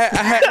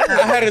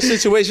had a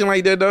situation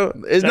like that though.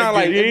 It's not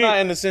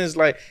in the sense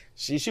like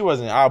she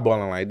wasn't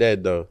eyeballing like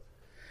that though.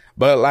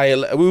 But like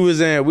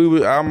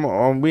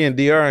we in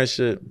DR and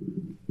shit.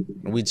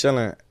 We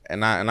chilling,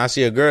 and I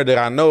see a girl that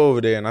I know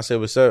over there, and I said,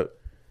 "What's up?"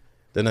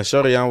 Then the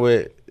shorty I'm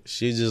with,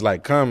 she just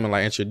like come and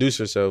like introduce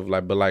herself,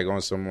 like but like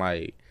on some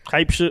like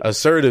hype shit,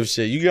 assertive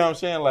shit. You get what I'm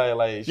saying?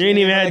 Like she ain't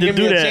even had to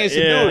do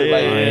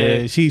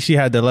that. She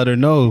had to let her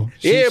know.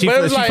 She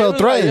felt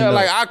threatened.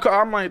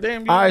 I'm like,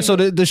 damn. All right, so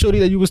the shorty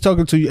that you was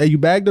talking to, you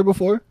bagged her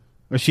before,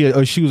 or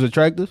she was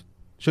attractive?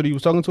 Shorty you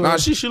was talking to her? Nah,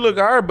 she looked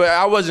at her, but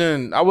I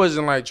wasn't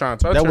like trying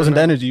to touch her. That wasn't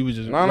the energy. You was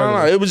just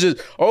no. It was just,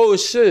 oh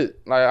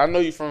shit. Like I know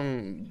you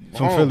from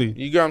home. Philly.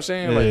 You get what I'm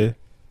saying? Yeah. Like,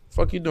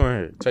 fuck you doing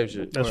here? Type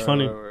shit. That's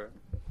funny.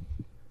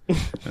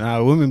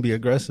 Nah, women be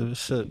aggressive as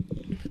shit.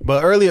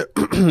 But earlier,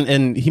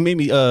 and he made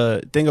me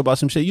think about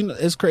some shit. You know,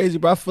 it's crazy,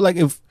 bro. I feel like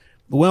if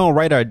we don't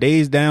write our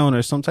days down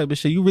or some type of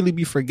shit, you really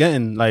be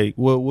forgetting like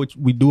what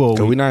we do.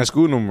 Cause we not in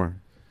school no more.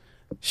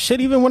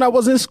 Shit, even when I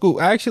was in school,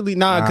 actually,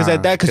 because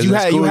you in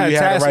had school,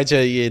 tasks. to write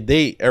your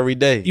date every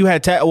day. You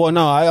had well,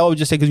 no, I always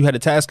just say because you had a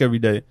task every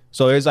day.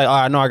 So it's like,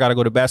 I know I got to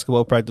go to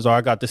basketball practice, or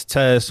I got this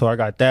test, or I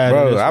got that.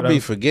 Bro, I be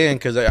forgetting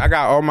because I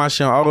got all my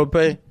shit on auto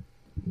pay.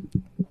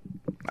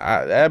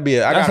 I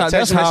got a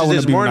text message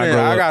this morning.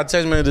 I got a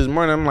text message this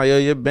morning. I'm like, yo,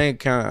 your bank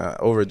account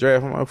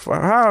overdraft. I'm like,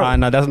 how?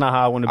 No, that's not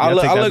how I want to be. I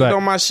looked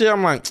on my shit.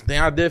 I'm like,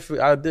 damn,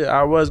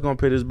 I was gonna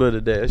pay this bill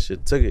today. That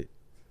shit took it.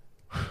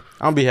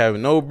 I don't be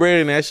having no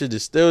bread, and that shit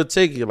just still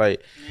take it.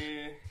 Like,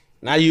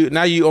 now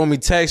you owe me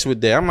tax with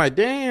that. I'm like,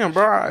 damn,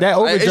 bro. That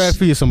overdraft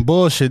fee is some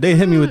bullshit. They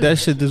hit me with that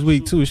shit this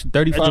week too. It's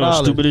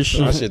 $35. Stupid as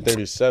shit. That shit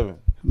 $37.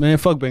 Man,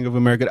 fuck Bank of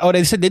America. Oh,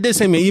 they did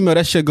send me an email.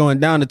 That shit going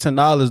down to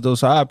 $10 though,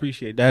 so I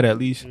appreciate that at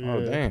least.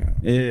 Oh damn.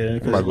 Yeah,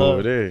 I'm about to go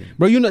over there.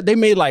 bro. You know they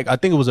made like I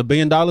think it was $1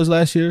 billion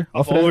last year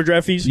off of that.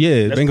 Overdraft fees.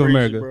 Yeah, That's Bank of crazy,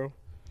 America. bro.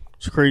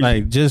 It's crazy.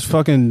 Like just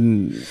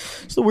fucking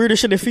It's the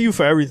weirdest shit. They fee you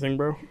for everything,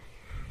 bro.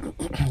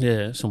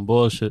 yeah, some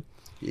bullshit.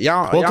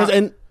 Y'all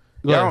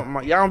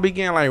don't be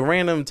getting like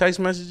random text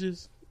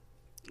messages.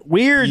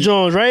 Weird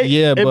Jones, right?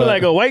 Yeah, it be but-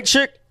 like a white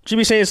chick. She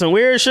be saying some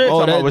weird shit. Oh,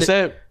 What's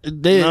that? I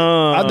deleted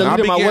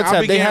my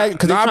WhatsApp. They had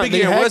because I be they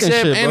getting hacking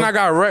WhatsApp, shit, and bro. I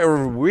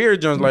got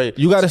weird ones like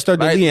You got to start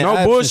like, deleting apps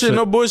and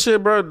no shit.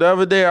 bullshit, bro. The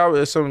other day I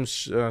was some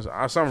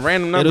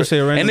random number, It'll say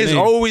a random and it's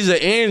name. always an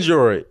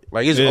Android.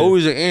 Like it's Yeah.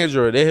 always an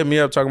Android. They hit me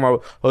up talking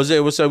about Jose,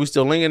 what's up? We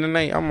still linking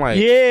tonight? I'm like,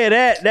 Yeah,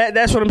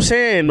 that's what I'm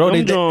saying. Bro,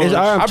 Them Jones.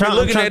 I've been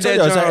looking at that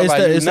John,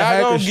 like, you're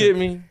not gonna get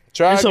me.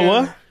 Try It's a again.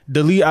 what?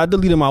 I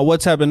deleted my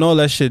WhatsApp and all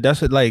that shit.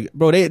 That's what, like,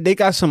 bro, they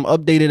got some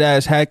updated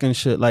ass hacking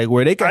shit, like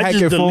where they can I hack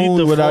just your delete phone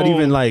the without phone.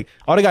 even like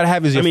all they gotta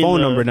have is your phone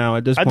number now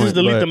at this I point. just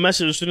delete but- the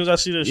message as soon as I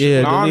see this Yeah,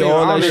 shit. No, I delete don't all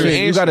even- I that don't shit.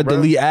 even You gotta answer, bro.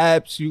 delete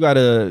apps. You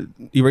gotta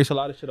erase a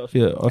lot of shit off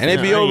here. And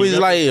it be I ain't always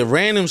never- like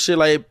random shit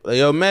like,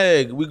 yo,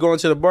 Meg, we going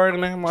to the bar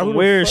tonight? I'm like, Some who the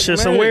weird fuck shit.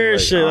 Some Meg? weird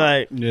shit.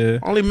 Like, yeah.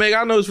 Only Meg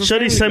I know is from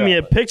Shorty Family sent me Guy.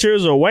 a picture. It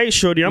was a white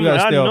shorty. I'm You like,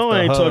 gotta I stay off know the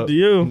I ain't hub. talk to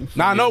you.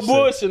 Nah, no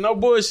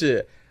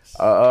bullshit.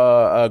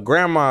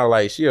 Grandma,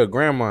 like she a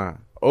grandma,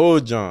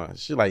 old John.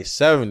 She like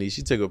 70.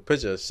 She took a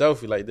picture, a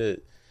selfie like this.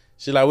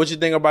 She like, what you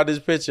think about this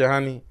picture,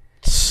 honey?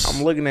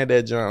 I'm looking at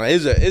that John. Like,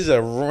 it's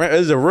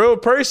a real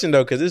person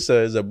though, cause it's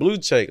a blue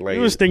check. Like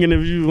You was thinking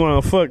if you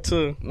want to fuck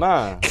too.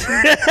 nah.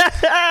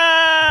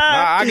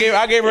 I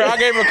gave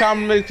her a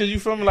compliment because you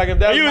feel me. Like if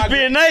that You was my,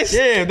 being nice.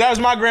 yeah, if that was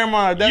my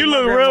grandma. That's You my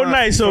look grandma. real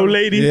nice, old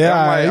lady.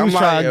 Yeah. You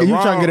trying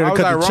to get her to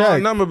cut the wrong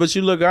check. number, but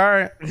you look all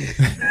right.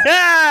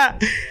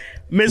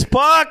 Miss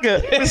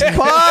Parker. Miss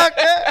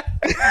Parker.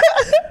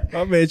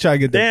 My man trying to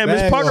get the Damn,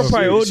 Miss bag Parker off.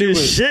 probably old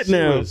as shit She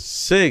now. was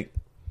sick.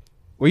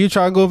 Were you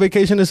trying to go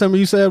vacation this summer?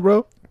 You said,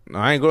 bro. No,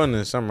 I ain't going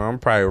this summer. I'm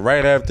probably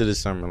right after the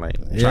summer. Like,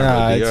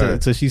 Yeah,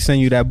 so she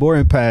send you that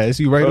boring pass.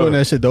 You right on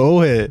that shit. The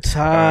old head.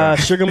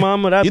 Sugar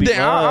mama, that You be think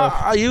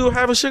love. you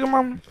have a sugar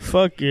mama?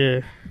 Fuck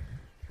yeah.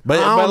 But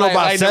I don't know like,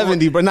 about like,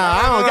 70, but nah,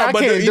 I but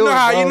can't you do know it,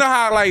 how bro. you know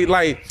how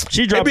like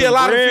She it dropping be a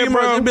lot bread, of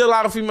females. bro. It be a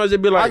lot of females. They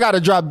be like, I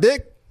gotta drop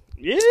dick.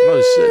 Yeah.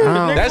 oh shit.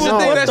 Nigga, That's the what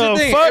thing. the That's the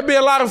thing. fuck? It be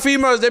a lot of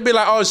females. They be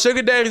like, oh,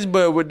 sugar daddies,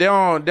 but they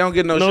don't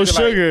get no No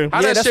sugar. sugar. Like, how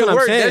Yeah, that that's shit what I'm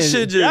work? That saying.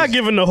 shit just. Y'all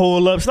giving the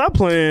whole up. Stop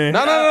playing. No.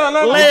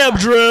 Layup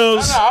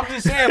drills. No, I'm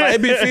just saying, like,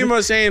 it be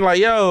females saying, like,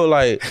 yo,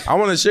 like, I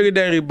want a sugar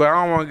daddy, but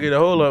I don't want to get a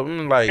hold up.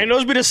 Like, And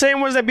those be the same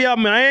ones that be out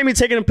in Miami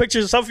taking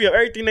pictures and selfie of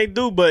everything they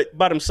do, but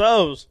by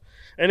themselves.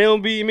 And they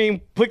don't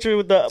be, picture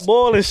with the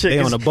ball and shit. They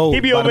 'cause on a boat He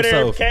be by over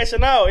themselves. there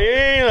cashing out. He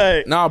ain't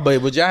like. nah,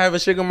 but would y'all have a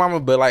sugar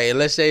mama? But like,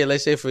 let's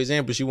say for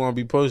example, she want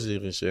to be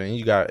posted and shit, and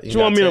you got. You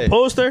want me to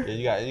post her?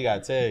 Yeah, you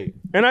got tag.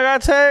 And I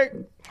got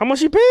tagged. How much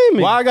she paying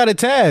me? Why I got to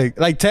tag?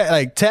 Like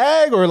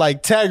tag or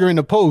like tag her in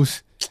the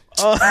post?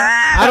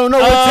 I don't know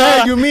what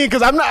tag you mean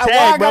because I'm not. Tag,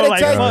 Why I bro, gotta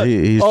like, tag? fuck.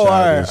 He's Oh, all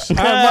childish.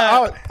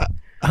 right.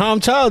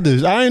 I'm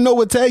childish. I ain't know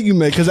what tag you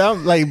meant because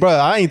I'm like, bro,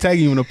 I ain't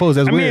tagging you in the post.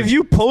 That's I mean, weird. if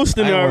you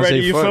posting I it ain't wanna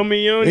already, say you fuck. feel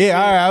me? You don't yeah,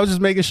 all right. I was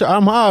just making sure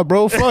I'm high,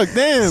 bro. Fuck,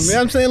 damn. Man,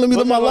 I'm saying, let me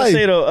live my What was I life. gonna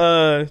say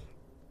though?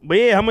 But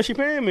yeah, how much she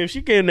paying me? If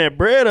she getting that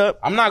bread up,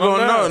 I'm not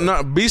gonna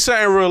no be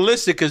something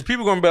realistic because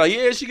people gonna be like,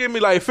 yeah, she gave me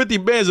like 50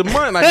 bands a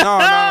month. Like,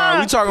 no,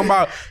 we talking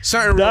about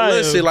something Damn.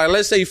 realistic. Like,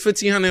 let's say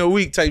 1,500 a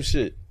week type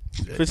shit.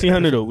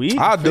 1,500 a week.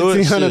 I'll do it.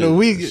 1,500 shit. a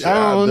week. Shit,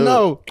 I don't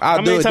know. I'll How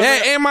do many it. times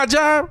That ain't my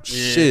job.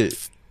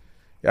 Shit.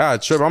 Y'all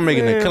trip. I'm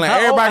making a killing. How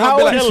Everybody old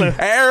gonna be is like, she?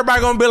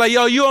 everybody gonna be like,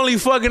 yo, you only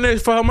fucking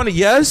this for her money?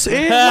 Yes.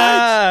 And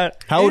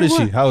what? How old is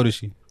she? How old is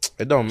she?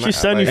 It don't matter. She's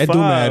 75. It do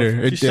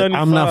matter. She's I'm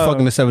not 75.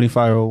 fucking a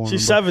 75-year-old woman.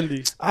 She's bro.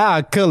 70.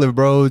 Ah, kill it,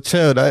 bro.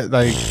 Chill. That,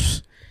 like,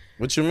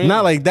 What you mean?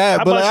 not like that,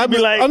 How but about like, she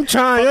be like, I'm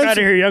trying. Fuck out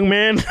of here, young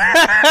man.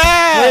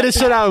 Lay this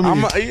shit out of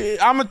me.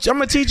 I'm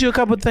gonna teach you a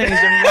couple things. young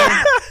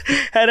man.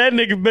 Had that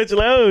nigga bitch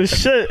like, oh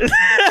shit.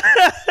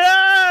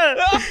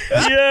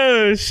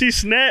 Yo, she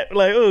snapped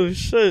like, oh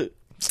shit.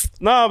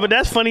 Nah, but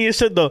that's funny as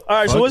shit though. All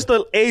right, so what's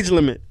the age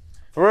limit?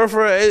 For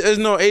real, there's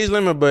no age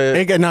limit, but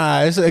It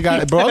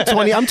got, bro. I'm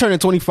 20. I'm turning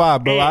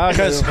 25, bro. I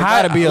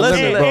gotta be a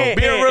limit, bro.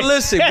 Being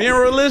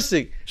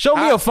realistic. Show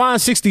me a fine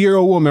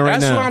 60-year-old woman right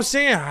That's now. what I'm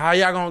saying. How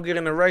y'all gonna get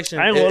an erection?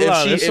 I ain't gonna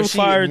lie, that's some if she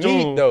fire meat,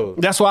 doing. though.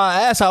 That's why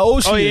I asked how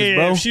old she is,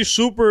 bro. If she's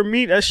super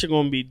meat, that shit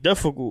gonna be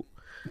difficult.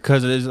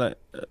 Because it's like,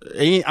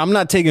 I'm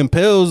not taking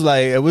pills.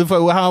 Like, how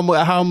am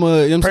I? You know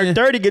what I'm Per saying?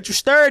 30, get you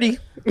sturdy.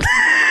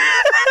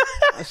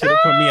 That should have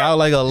put me out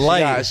like a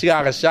light. She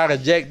got a shot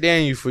of Jack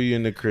Daniel for you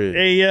in the crib.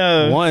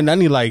 Hey, One, I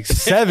need like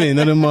 7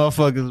 of them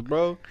motherfuckers,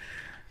 bro.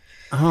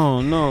 I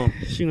don't know.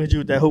 she gonna do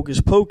with that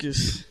hocus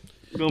pocus.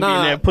 You gonna be Nah.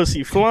 in that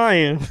pussy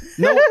flying.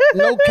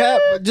 No cap.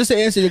 Just to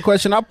answer your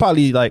question, I'll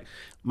probably like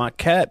my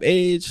cap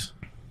age.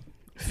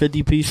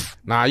 50 piece.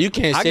 Nah, you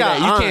can't I say got that.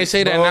 You can't aunts,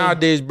 say that bro.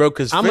 nowadays, bro.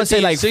 Because I'm gonna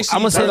say like 60,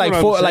 I'm gonna say that's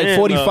like what I'm saying,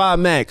 45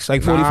 max,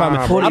 like 45. Nah,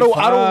 max. bro. I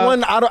don't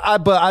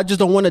want. But I just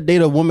don't want to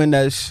date a woman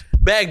that's.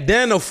 back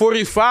then, a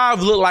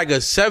 45 looked like a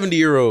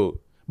 70-year-old.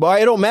 But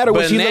it don't matter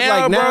what But she look now,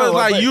 like bro, now. it's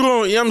like but, you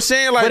don't. You know what I'm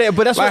saying? Like,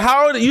 but that's like what-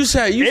 how old you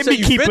said? You They said be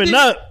you keeping 50?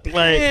 up. Like,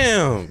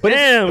 Damn. but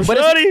damn, it's, but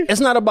shorty. it's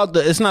not about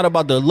the. It's not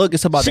about the look.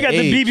 It's about She the got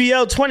age. the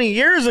BBL 20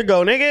 years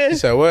ago, nigga. You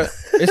said what?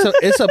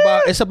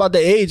 It's about the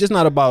age. It's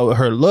not about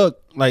her look.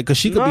 Like, cause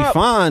she could be Nah.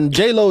 fine.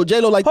 J-Lo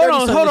like 30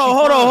 Hold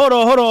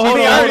on. I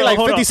mean, I already like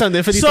 50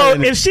 something. 50 So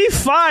something. if she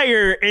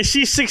fire and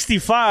she's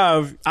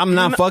 65, I'm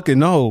not fucking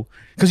no.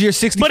 Cause you're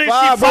 65, But if she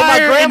bro. My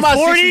fire in grandma's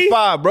 40?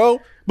 65, bro.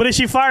 but if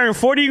she firing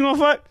 40, you gonna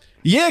fuck?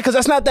 Yeah, cause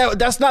that's not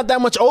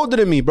that much older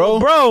than me, bro.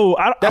 Bro,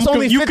 That's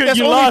only you 50, could that's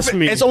you only, lost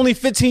me. It's only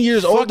 15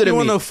 years Fuck, older you than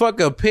want me. to fuck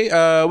a pig?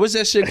 What's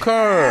that shit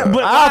called?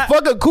 But I'll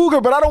fuck a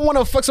cougar, but I don't want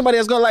to fuck somebody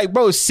that's gonna like,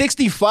 bro,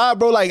 65,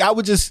 bro. Like, I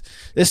would just,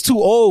 it's too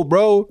old,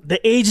 bro. the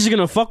age is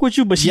gonna fuck with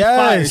you, but she's Yes.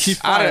 fired. She's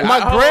fired. My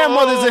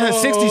grandmother's in her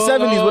 60s,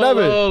 70s,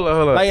 whatever. Hold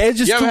on. Like, it's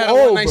just you ever too had old,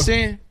 a one-night bro.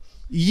 stand?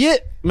 Yeah,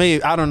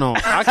 maybe I don't know. I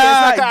can't.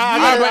 All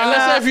right, but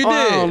let's say if you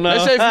I did. don't know.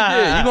 Let's say if you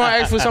did. You gonna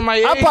ask for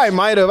somebody? I probably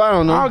might have. I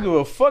don't know. I don't give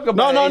a fuck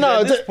about No, age no,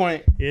 at this th-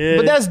 point. Yeah.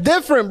 But that's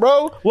different,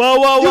 bro. whoa.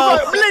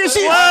 Nigga,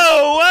 she-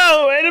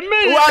 Whoa, wait a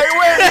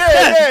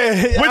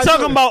minute. Yeah. We're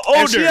talking about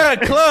If she older.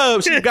 at a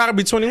club, she gotta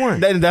be 21.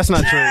 That's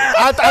not true.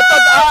 I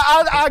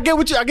thought I get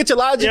what you. I get your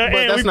logic, Yeah, but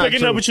and that's we not picking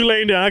true. up what you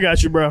laying down. I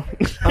got you, bro.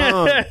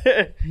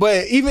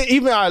 But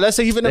even all right, let's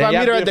say even if I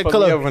meet her at the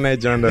club, on that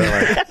joint, though,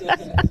 like,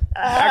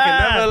 I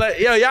can never let.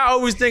 Yo, y'all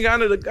always think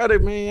under the gutter,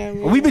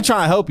 man. we been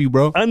trying to help you,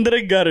 bro. Under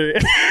the gutter.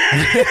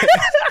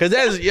 Cause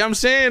that's, you know what I'm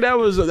saying, that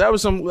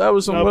was some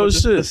low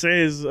shit.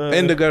 Says,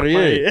 In the gutter,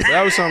 yeah.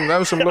 That was some low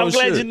I'm shit.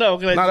 glad you know.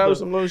 That was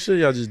some low shit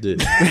y'all just did.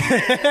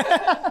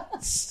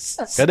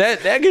 Cause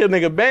that get a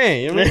nigga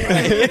bang. You know what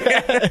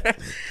I mean?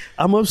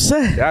 I'm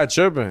upset. Y'all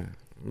tripping.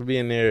 I'm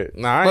being there.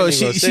 Nah, I Bro, ain't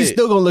even gonna say she's it.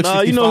 still gonna look. Nah,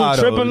 65, you know who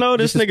tripping though? though?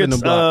 This Just spin the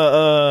nigga,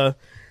 block.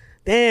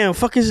 damn,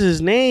 fuck is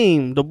his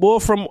name? The boy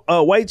from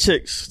White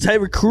Chicks,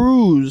 Tyra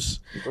Cruz.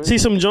 See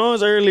some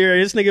Jones earlier.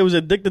 This nigga was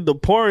addicted to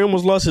porn. He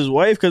almost lost his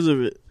wife because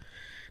of it.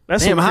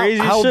 That's Damn, some crazy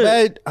how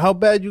shit. How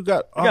bad you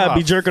got? You gotta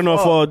be jerking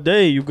off all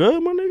day. You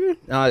good, my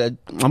nigga?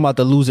 I'm about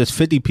to lose this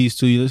 50 piece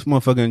to you. This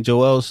motherfucking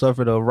Joel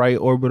suffered a right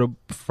orbital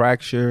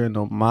fracture and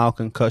a mild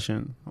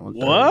concussion.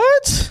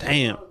 What?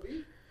 Damn.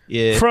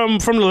 Yeah. From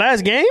the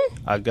last game?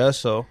 I guess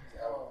so.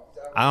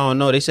 I don't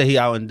know. They said he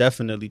out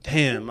indefinitely.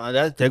 Damn,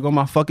 there go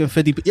my fucking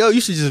 50. Yo,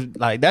 you should just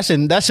like that should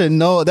be a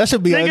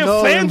Nigga,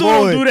 no FanDuel and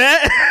don't void. do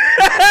that.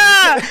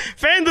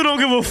 FanDuel don't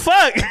give a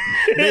fuck.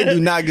 They do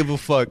not give a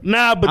fuck.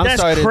 Nah, but I'm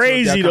that's sorry to interrupt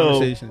crazy that though.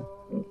 conversation.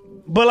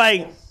 But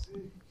like,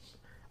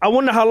 I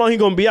wonder how long he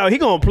gonna be out. He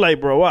gonna play,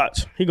 bro.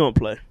 Watch. He gonna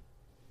play.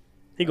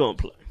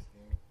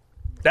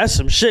 That's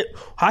some shit.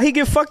 How he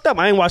get fucked up?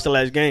 I ain't watched the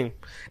last game.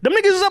 Them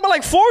niggas is up at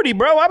like 40,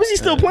 bro. Why was he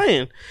still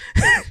playing?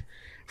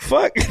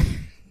 Fuck.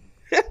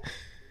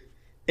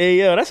 Hey,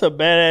 yo, that's a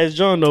badass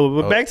joint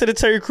though. But back to the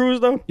Terry Crews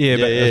though. Yeah,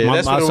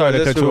 That's what it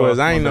was. That's what it was.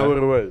 I ain't know what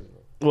it was.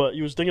 What,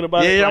 you was thinking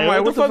about Yeah, it? yeah, I'm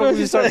like, what the fuck was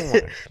he talking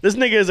about? This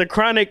nigga is a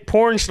chronic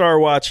porn star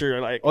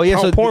watcher. Like, Oh yeah,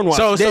 so porn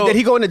watcher. did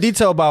he go into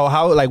detail about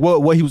how like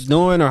what he was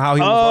doing or how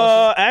he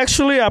was?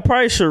 Actually, I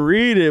probably should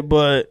read it,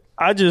 but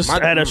I just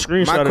had a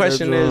screenshot. My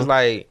question is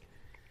like,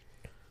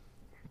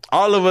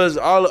 all of us,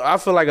 I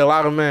feel like a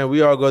lot of men,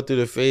 we all go through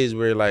the phase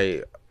where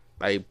like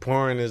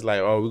porn is like,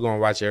 oh, we're gonna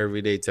watch it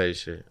every day type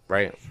shit,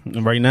 right?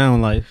 Right now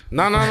in life.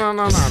 No.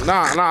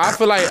 I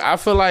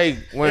feel like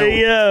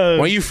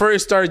when you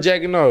first start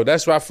jacking off,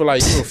 that's why I feel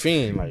like you a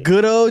fiend. Like,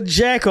 good old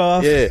jack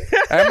off. yeah.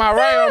 Am I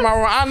right or am I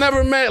wrong? I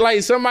never met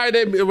like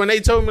somebody that when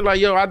they told me like,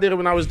 yo, I did it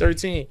when I was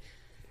 13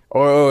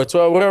 or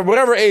 12,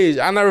 whatever age.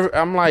 I'm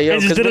like, yo,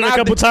 And just 'cause did it when a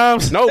couple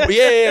times. No, but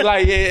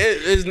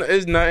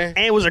it's nothing.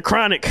 And it was a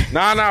chronic.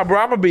 Nah, bro.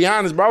 I'm gonna be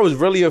honest, bro. I was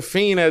really a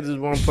fiend at this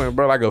one point,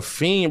 bro. Like a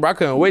fiend, bro. I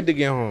couldn't wait to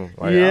get home.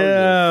 Like, I was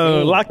Yeah, a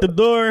fiend. lock the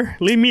door.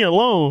 Leave me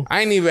alone.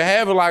 I ain't even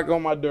have a lock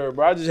on my door,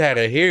 bro. I just had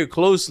to hear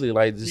closely,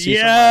 like to see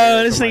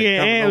Yeah, this somebody nigga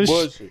coming. Ant No was,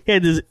 bullshit. he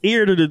had his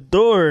ear to the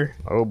door.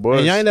 Oh And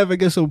boy, y'all ain't never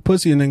get some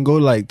pussy and then go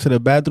like to the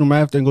bathroom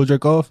after and go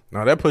jerk off?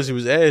 no, that pussy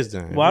was ass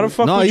then. Why the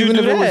fuck No, would you even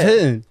do if it was that?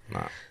 hitting.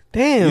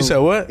 Damn. You said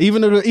what?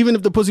 Even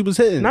if the pussy was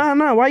hitting.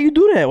 Nah. Why you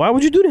do that? Why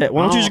would you do that?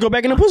 Why don't you just go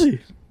back in the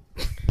pussy?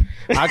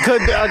 I could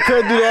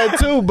do that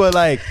too, but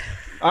like,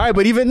 all right,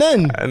 but even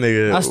then, That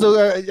nigga. I still,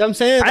 I'm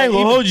saying, I ain't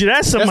gonna hold you.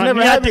 That's some That's never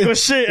maniacal happened.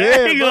 shit. I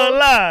Yeah, ain't gonna bro.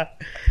 lie.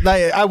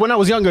 like, when I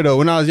was younger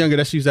though, that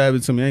shit used to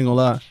happen to me. I ain't gonna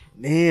lie.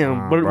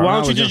 Damn, but bro, why I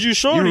don't you was just use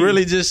shorty? You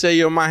really just say,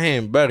 yo, my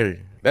hand better.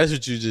 That's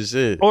what you just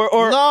said. or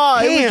No,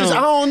 it was damn. just,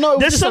 I don't know. It was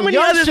There's just so some many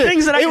young other shit.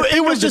 things that I can It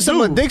think was of just to some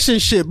do. addiction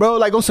shit, bro.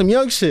 Like on some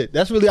young shit.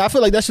 That's really, I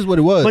feel like that's just what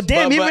it was. But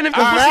damn, But- even if the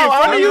but- pussy in Now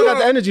front I of don't you, got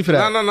the energy for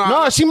that.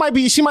 No. she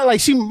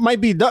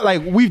might be done.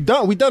 Like we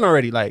done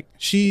already. Like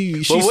she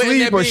wouldn't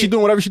sleep that or be- she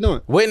doing whatever she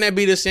doing. Wouldn't that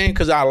be the same?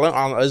 Because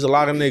there's a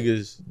lot of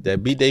niggas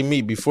that beat they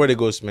meat before they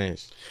go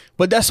smash.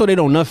 But that's so they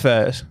don't nut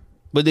fast.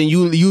 But then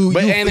you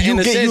But in a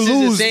sense, it's the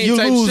lose same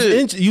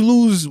type shit. you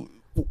lose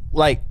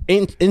like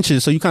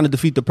inches, so you kind of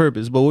defeat the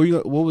purpose. But what do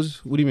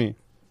you mean?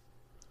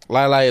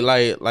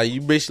 Like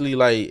you basically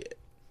like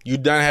you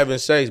done having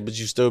sex, but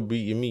you still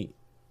beat your meat.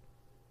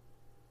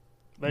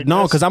 like, No,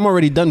 that's- because I'm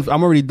already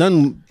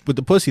done with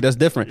the pussy. That's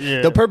different.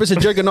 Yeah. The purpose of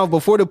jerking off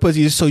before the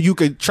pussy is so you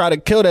could try to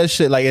kill that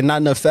shit like and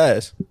not nut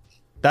fast.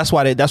 That's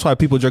why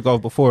people jerk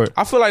off before.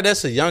 I feel like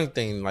that's a young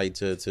thing, like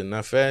to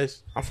nut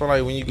fast. I feel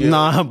like when you get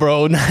Nah,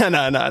 bro.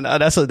 Nah.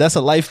 That's a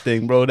life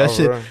thing, bro. That Oh,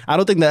 shit. bro. I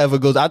don't think that ever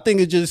goes. I think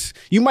it just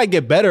you might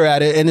get better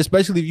at it, and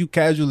especially if you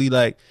casually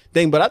like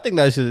thing. But I think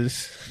that's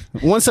just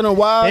once in a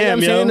while. You know what I'm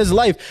Damn, saying? yo. It's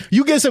life.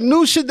 You get some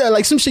new shit that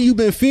like some shit you've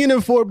been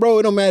fiending for, bro.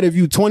 It don't matter if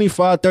you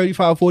 25,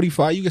 35,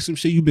 45. You get some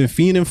shit you've been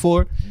fiending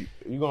for.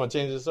 you gonna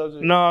change the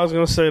subject. No, I was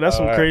gonna say that's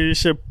some Alright. crazy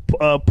shit.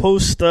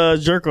 Post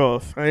jerk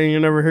off. I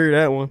ain't never heard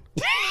that one.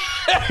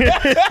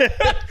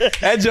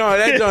 That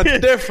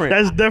joint different.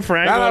 That's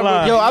different. I ain't gonna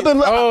lie. Yo, I've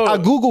been Oh. I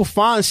Google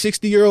find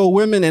 60-year-old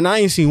women, and I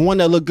ain't seen one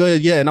that look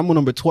good yet. And I'm on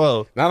number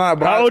 12. Nah,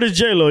 bro. How old is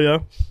J Lo,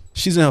 yo?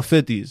 She's in her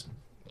 50s.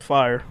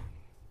 Fire.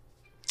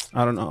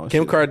 I don't know.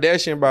 Kim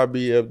Kardashian about to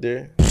be up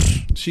there.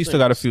 She still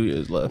got a few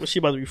years left. Was she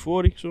about to be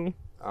 40 soon?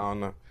 I don't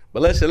know.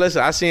 But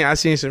listen. I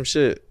seen some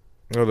shit.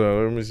 Hold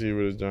on, let me see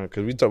what it's done.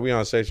 Cause we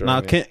on sex right Nah,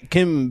 now.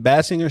 Kim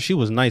Basinger, she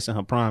was nice in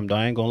her prime, though.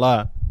 I ain't gonna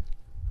lie.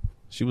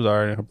 She was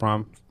alright in her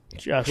prime.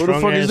 She got a Who the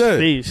strong fuck is ass that?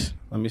 face.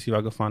 Let me see if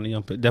I can find the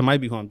young. That might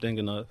be who I'm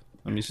thinking of.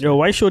 Let me see. Yo,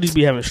 white shorties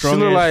be having She strong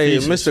look ass like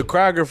faces. Mr.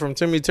 Kroger from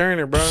Timmy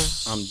Turner, bro.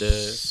 I'm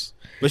dead.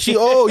 But she,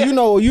 oh, you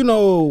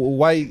know,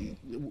 white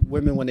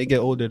women when they get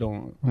older don't. You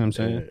know what I'm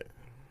saying?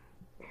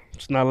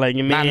 It's not like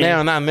your Not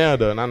man. now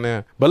though, not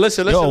now. But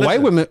listen. Yo,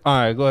 white women. All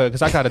right, go ahead,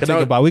 because I gotta Can think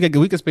I- about. We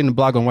could spin the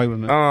block on white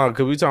women.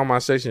 Cause we talking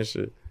about sex and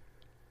shit.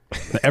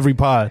 Every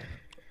pod.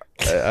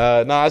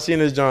 No, I seen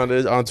this John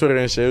on Twitter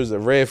and shit. It was a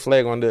red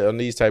flag on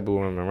these type of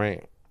women,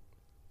 right?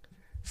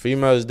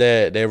 Females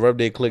that rub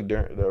their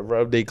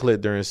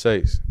clit during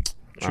sex.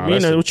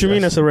 What you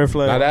mean that's a red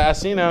flag? Nah, I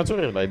seen that on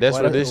Twitter. Like that's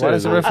what they said.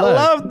 that's a red I flag?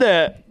 love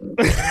that.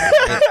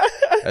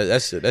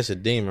 That's a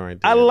demon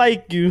right there. I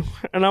like you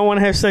and I want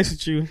to have sex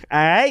with you. All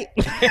right.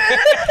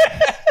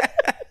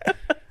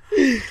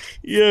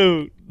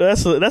 Yo,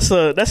 that's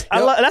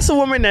a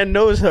woman that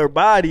knows her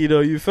body though.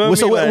 You feel me?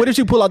 So Like- what if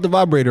you pull out the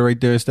vibrator right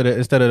there instead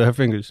of her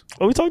fingers?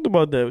 Oh, we talked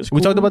about that. It's We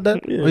cool. talked about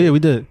that. Yeah, Oh yeah, we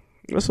did.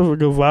 that's a good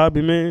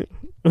vibe, man.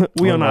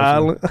 We Oh, on the no,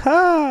 island.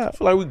 Ha. I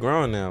feel like we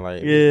grown now.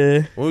 Like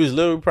Yeah. when we was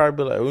little, we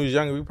probably be like. When we was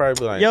younger, we probably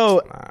be like. Yo,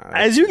 nah,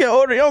 as you get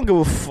older, you don't give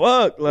a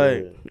fuck.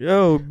 Like,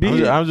 yo,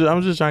 be. I'm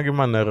just trying to get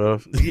my nut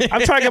off.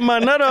 I'm trying to get my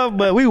nut off,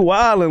 but we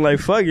wilding like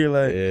fuck it,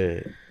 like Yeah.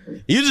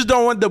 You just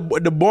don't want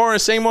the boring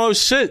same old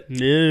shit.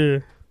 yeah.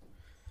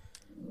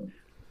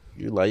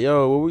 You like,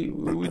 yo,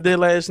 what we did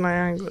last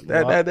night?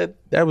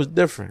 That was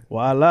different.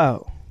 Wild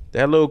out.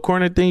 That little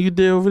corner thing you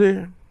did over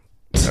there,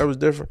 that was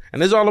different.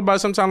 And it's all about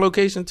sometimes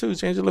location too.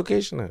 Change your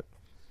location up.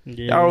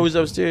 Yeah. Y'all always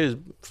upstairs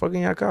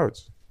fucking your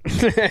couch.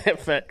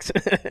 Facts.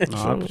 No,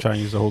 I'm trying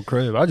to use the whole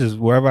crib. I just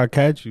wherever I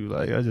catch you,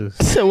 like I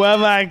just. So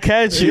wherever I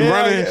catch She you,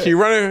 running. She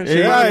running.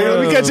 Yeah,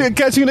 we catch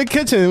you in the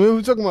kitchen. What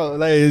we talking about?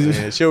 Like,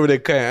 Yeah, she over there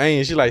cutting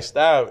onions. She like,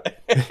 stop.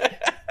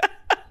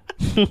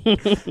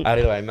 I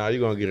be like, nah, you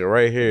gonna get it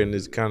right here in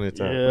this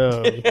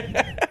countertop.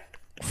 yeah.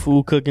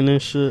 Food cooking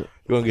and shit.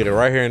 You gonna get it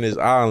right here in this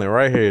island,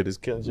 right here, this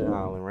kitchen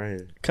island, right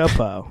here.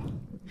 Kapow.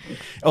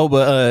 oh,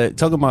 but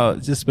talking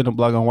about just spin a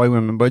block on white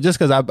women, but just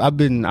because I've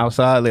been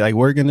outside like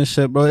working and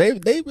shit, bro,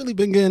 they really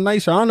been getting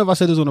nicer. I don't know if I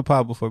said this on the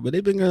pod before, but they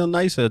been getting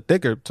nicer,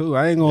 thicker too.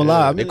 I ain't gonna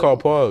lie. I They mean, call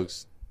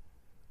pogs.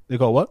 they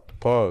call what?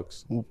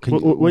 Pogs.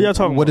 What y'all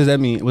talking What about? does that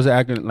mean? What's the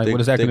acronym? Like, Thick,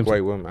 what is that thick acronym?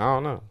 white women. I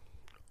don't know.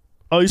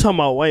 Oh, you talking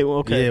about white?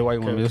 Okay. Yeah, white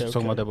Okay, women. We okay, was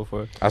talking okay. about that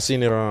before. I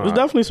seen it on. There's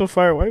definitely some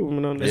fire white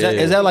women on there.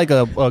 Is that like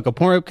a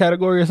porn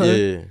category or something?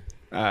 Yeah.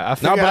 I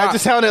figured but I I-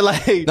 just sounded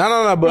like No, You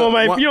know,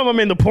 but you know my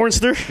man, the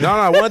pornster.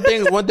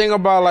 one thing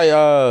about like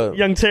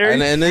Young Terry.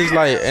 and it's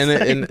like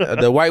and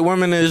the white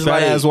woman is fat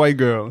like ass white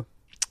girl.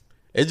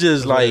 it's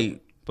just like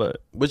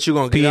But what you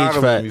gonna get PH out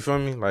of fat. them, you feel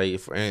me?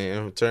 Like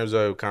in terms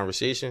of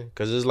conversation,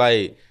 because it's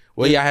like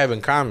what y'all have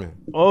in common.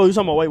 Oh, you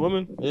talking about white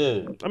women?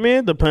 Yeah. I mean,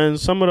 it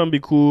depends. Some of them be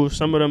cool.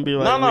 Some of them be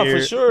like No, weird.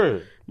 for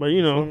sure. But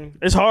you know,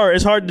 it's hard.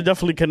 It's hard to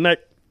definitely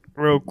connect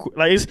real quick.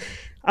 Like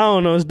I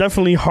don't know. It's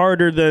definitely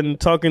harder than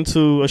talking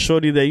to a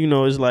shorty that you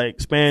know is like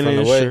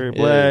Spanish way, or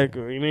black,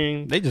 or you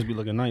mean. They just be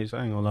looking nice.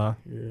 I ain't gonna lie.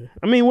 Yeah.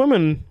 I mean,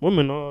 women.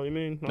 All you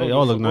mean. They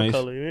all look nice.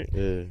 Color, you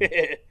mean?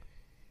 Yeah.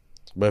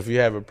 But if you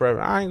have a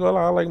preference, I ain't gonna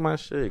lie. I like my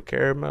shit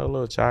caramel, a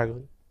little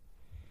chocolate.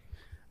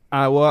 All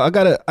right,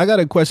 well, I got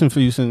a question for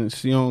you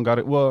since you don't got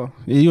it. Well,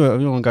 you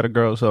don't got a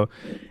girl, so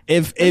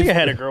if I think I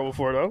had a girl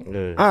before though.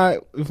 Yeah. all right,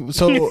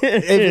 so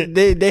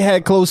if they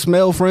had close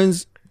male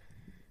friends,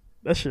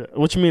 That shit.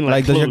 What you mean?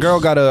 like does your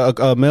close? girl got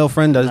a male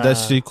friend that Nah.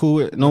 she cool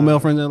with? No male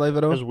friends in life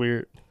at all. That's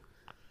weird.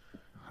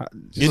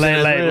 You think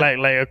that's weird?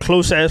 Like a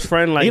close ass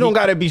friend. Like You don't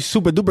gotta be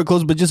super duper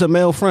close, but just a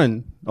male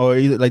friend, or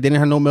either, like they didn't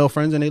have no male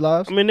friends in their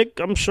lives. I mean,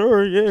 I'm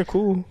sure. Yeah,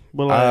 cool.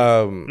 But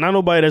like, not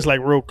nobody that's like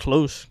real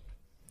close.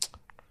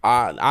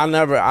 I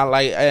never. I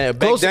like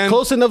back then.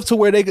 Close enough to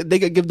where they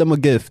could give them a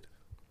gift,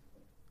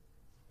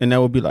 and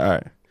that would be like, all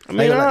right. I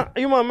mean,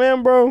 you my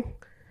man, bro.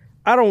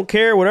 I don't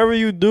care. Whatever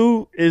you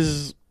do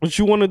is what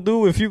you want to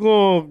do. If you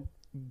gonna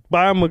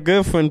buy him a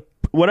gift and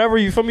whatever,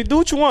 you feel me, do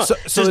what you want. So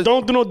Just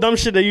don't do no dumb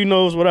shit that you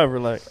know is whatever.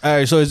 Like, all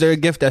right. So is there a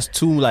gift that's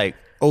too like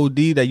OD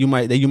that you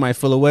might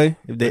feel away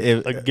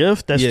if a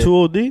gift that's yeah. too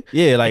OD.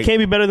 Yeah, like it can't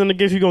be better than the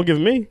gift you gonna give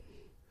me.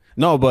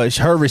 no, but it's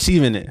her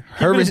receiving it.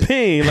 Her Keep it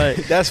paying, like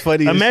that's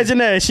funny. Imagine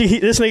that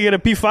this nigga get a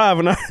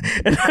P5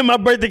 and my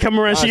birthday come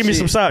around, she give me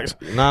some socks.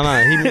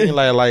 Nah. He mean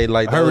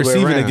like her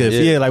receiving a gift.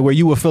 Yeah, like where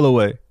you would feel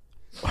away.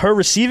 Her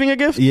receiving a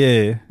gift?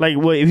 Yeah. Like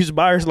what? If he's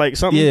buyers like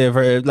something?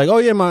 Yeah, like oh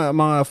yeah,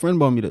 my friend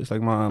bought me this.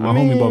 Like my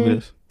homie bought me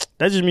this.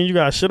 That just means you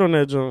got shit on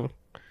that joint.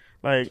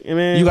 Like, I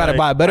mean, You gotta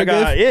buy a better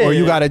gift, or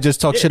you gotta just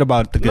talk shit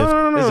about the gift.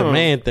 No. It's a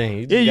man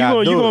thing. You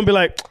gonna be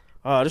like,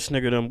 oh, this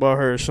nigga done bought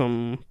her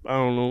some, I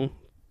don't know,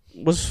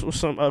 what's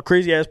some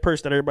crazy ass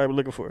purse that everybody be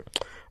looking for.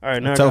 All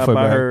right, now I gotta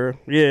buy her.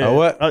 Yeah, a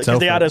what? Because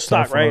they out of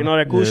stock, right, and all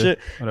that cool shit.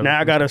 Whatever. Now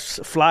I gotta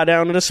fly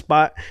down to the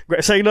spot.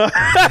 So you know,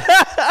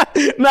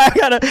 now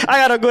I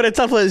gotta go to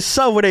Tough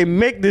itself where they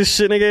make this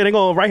shit. Nigga, they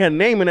gonna write her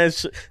name in that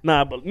shit.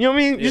 Nah, but you know what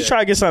I mean. You try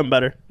to get something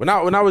better. When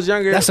I was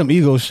younger, That's some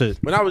ego shit.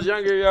 when I was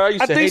younger, I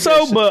used I to think hate so,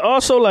 that shit. but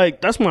also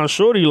like that's my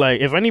shorty. Like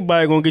if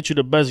anybody gonna get you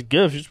the best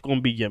gift, it's gonna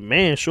be your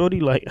man,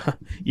 shorty. Like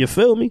you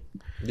feel me?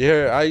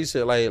 Yeah, I used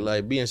to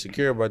like be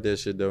insecure about that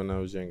shit though when I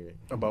was younger.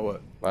 About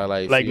what?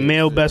 Like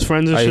Male best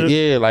friends and like, shit.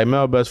 yeah, like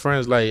male best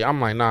friends. Like I'm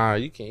like, nah,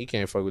 you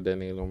can't fuck with that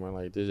nigga no more.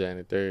 Like this, that, and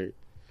the third.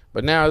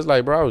 But now it's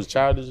like, bro, I was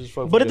childish as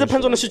fuck. But it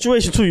depends on the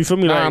situation too. You feel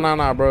me?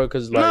 Nah, bro,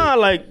 because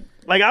like,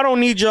 like I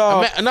don't need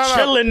y'all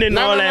chilling and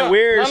all that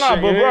weird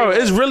shit. but bro,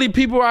 it's really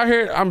people out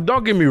here.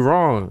 Don't get me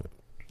wrong.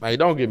 Like,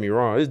 don't get me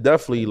wrong. It's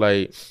definitely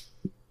like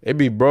it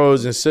be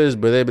bros and sis,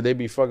 but they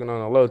be fucking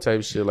on a low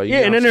type shit. Like, yeah,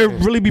 and then there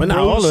really be But not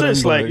all bros of them,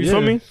 sis. Like you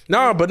feel me?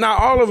 No, but not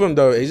all of them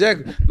though.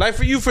 Exactly. Like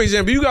for you, for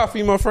example, you got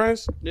female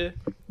friends. Yeah.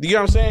 You get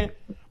what I'm saying?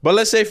 But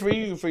let's say for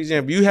you, for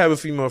example, you have a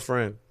female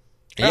friend.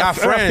 And y'all I got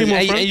friends, female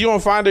and friends. you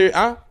don't find her,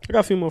 huh? I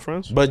got female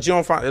friends. But you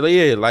don't find,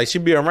 yeah, like she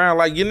be around,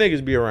 like your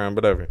niggas be around,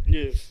 whatever.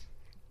 Yeah, And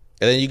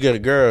then you get a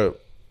girl.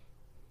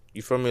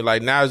 You feel me?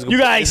 Like now it's you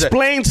gotta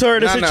explain to her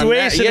the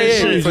situation. Yeah,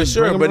 and shit. for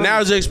sure. Bring But them now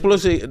around. it's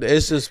explicit.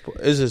 It's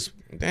just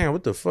damn.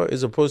 What the fuck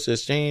is supposed to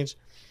exchange?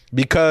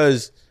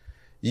 Because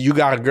you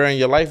got a girl in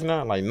your life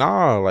now. Like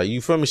nah, like you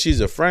feel me?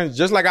 She's a friend.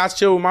 Just like I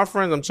chill with my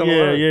friends, I'm chilling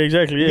with her. Yeah,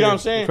 exactly. Yeah, You know what I'm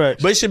saying?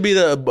 Facts. But it should be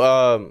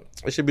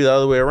the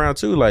other way around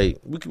too. Like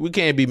we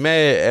can't be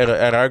mad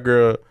at our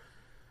girl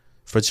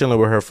for chilling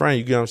with her friend.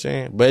 You get what I'm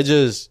saying? But it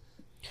just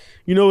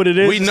you know what it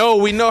is. we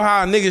know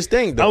how niggas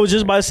think though. I was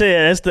just about to say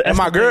that's and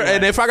my the girl, thing,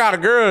 and if I got a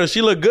girl, she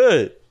look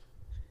good.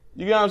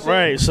 You get what I'm saying?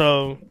 right.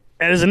 So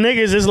as a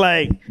niggas, it's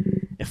like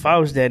if I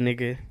was that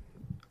nigga,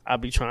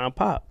 I'd be trying to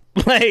pop.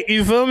 Like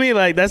you feel me?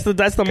 Like that's the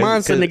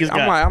mindset niggas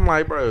got. I'm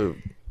like, bro,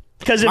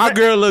 Because my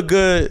girl look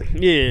good,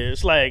 yeah,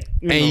 it's like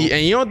you know,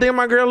 and you don't think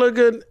my girl look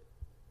good?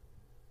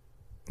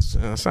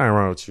 Something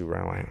wrong with you,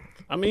 bro. Like,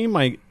 I mean, he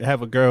might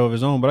have a girl of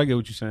his own, but I get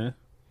what you're saying.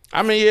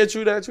 I mean, yeah,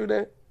 true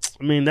that.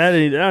 I mean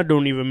that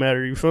don't even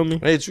matter. You feel me?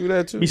 Hey, true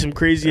that too. Be some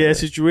crazy ass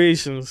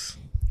situations.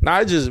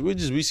 Nah,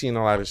 we seen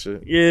a lot of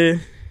shit. Yeah.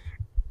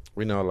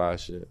 We know a lot of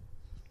shit.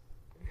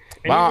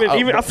 And But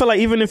even I feel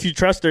like even if you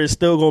trust her, it's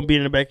still gonna be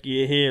in the back of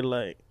your head.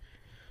 Like,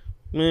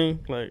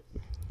 man, like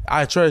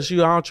I trust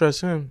you. I don't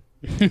trust him.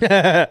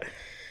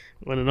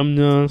 one of them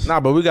nuns. Nah,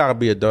 but we gotta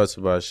be adults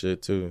about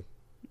shit too.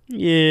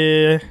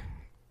 Yeah.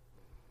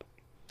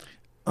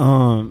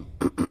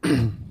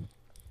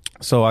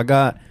 So I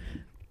got.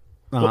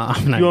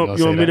 I'm not You gonna want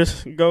say me that.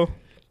 to go?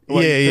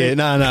 Yeah.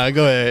 Nah.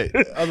 Go ahead.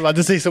 I was about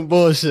to say some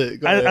bullshit.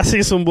 Go ahead. I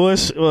see some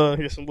bullshit. Well,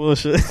 here's some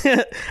bullshit.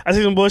 I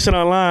see some bullshit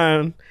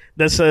online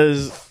that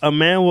says a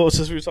man will.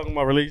 Since we were talking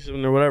about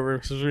relationship or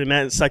whatever, since we're in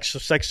that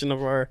section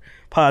of our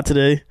pod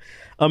today,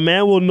 a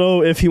man will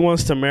know if he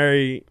wants to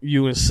marry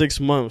you in 6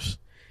 months.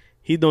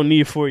 He don't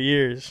need 4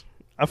 years.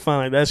 I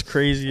find like that's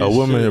crazy. A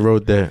woman that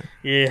wrote that.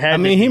 Yeah, I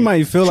mean, he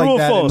might feel True like or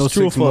that false? in those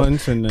True or 6 false?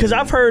 months, and Because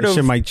I've heard of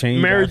shit might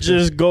change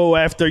marriages go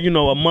after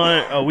a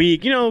month, a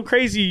week.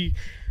 Crazy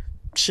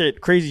shit.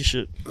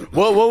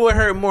 What would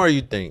hurt more?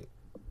 You think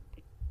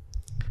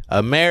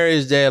a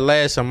marriage that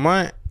lasts a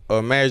month or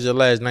a marriage that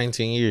lasts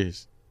 19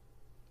 years?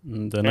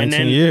 The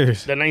 19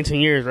 years. The 19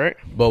 years, right?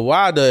 But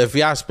why though? If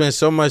y'all spend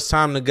so much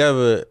time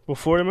together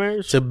Before the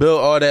marriage? to build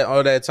all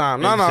that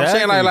time. No, I'm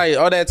saying Exactly. like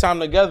all that time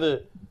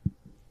together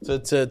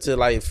to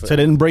like So they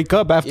didn't break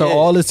up after Yeah.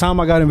 all this time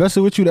I got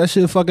invested with you. That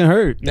shit fucking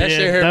hurt. that Yeah,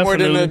 shit hurt more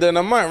definitely. than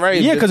a month, right?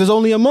 Yeah, because it's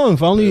only a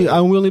month. We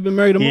only been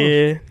married a month.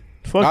 Yeah.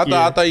 Fuck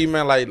yeah. I thought you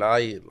meant like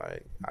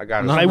I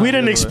got No, Like we no,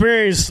 didn't no.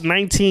 experience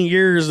 19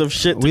 years of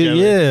shit together.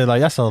 Yeah,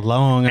 like that's a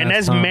long And ass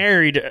that's time.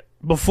 married.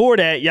 Before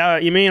that, y'all,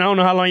 you mean I don't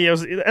know how long you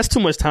was. That's too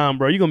much time,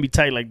 bro. You're gonna be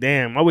tight. Like,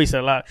 damn, I wasted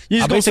a lot. You I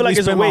just gonna feel basically like it's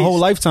a spent my waste. whole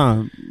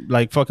lifetime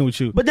like fucking with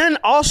you. But then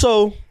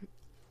also,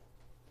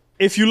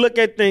 if you look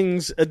at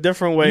things a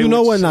different way, You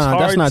know which what? is Nah,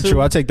 that's hard not to-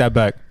 true. I take that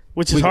back.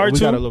 Which is hard we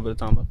to. got a little bit of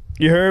time left.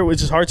 You heard,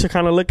 which is hard to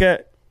kind of look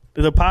at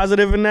the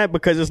positive in that,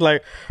 because it's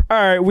like, all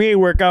right, we ain't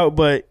work out,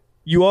 but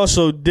you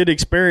also did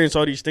experience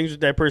all these things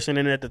with that person,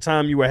 and at the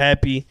time you were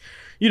happy.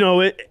 You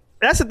know,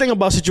 that's the thing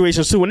about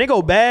situations too. When they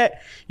go bad,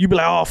 you be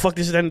like, oh fuck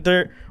this, that, and the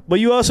third. But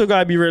you also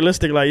gotta be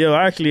realistic. Like, yo,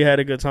 I actually had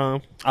a good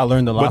time. I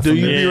learned a lot. But do from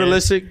you it. be Yeah.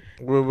 realistic?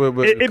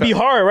 It'd be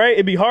hard, right?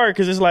 It'd be hard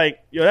because it's like,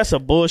 yo, that's a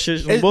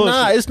bullshit. Some It's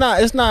bullshit.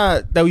 not. It's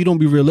not that we don't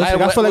be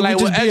realistic. I feel like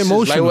we just be exes,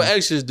 emotional. Like with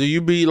exes, do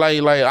you be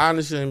like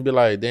honest and be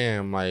like,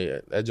 damn, like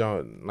that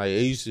joint, like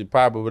it used to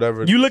pop or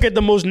whatever. You look at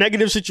the most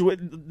negative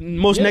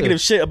Yeah.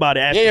 negative shit about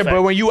it. After yeah, the fact.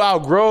 but when you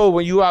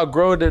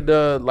outgrow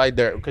the like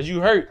that, because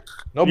you hurt.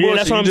 No Yeah, bullshit.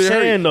 that's what you I'm just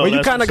hurt. saying, though. But you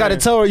That's what kind of I'm got to saying.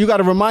 tell her, you got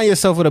to remind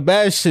yourself of the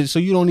bad shit so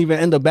you don't even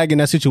end up back in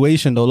that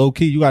situation though. Low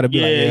key, you got to be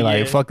Yeah, like,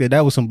 yeah. fuck it,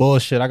 that was some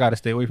bullshit. I got to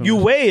stay away from You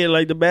this. weigh it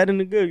like the bad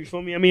and the good. You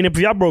feel me? I mean, if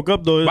y'all broke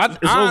up though, But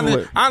it's over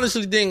with. I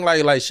honestly think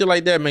like shit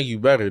like that make you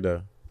better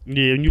though.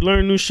 Yeah, and you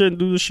learn new shit,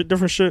 do the shit,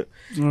 different shit.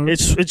 Mhm.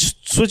 It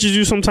switches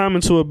you sometime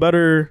into a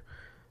better,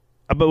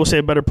 I bet we'll say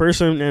a better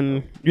person,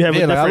 and you have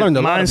Yeah, a like, I different learned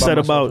a lot mindset about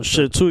myself about and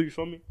shit too. You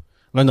feel me?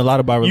 Learned a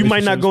lot about You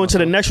might not go into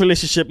the relationships. next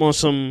relationship on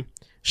some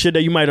shit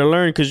that you might have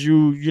learned because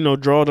you know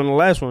drawed on the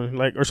last one,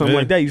 like or something Yeah.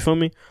 like that. You feel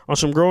me? On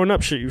some growing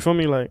up shit. You feel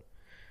me? Like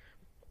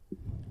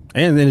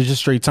And then it's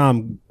just straight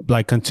time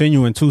like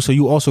continuing too. So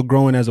you also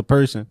growing as a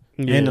person.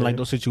 Yeah. And in like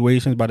those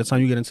situations, by the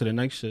time you get into the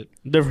next shit,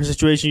 different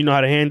situation, you know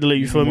how to handle it.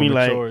 You feel more me?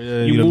 mature. Like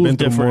Yeah, you you've move been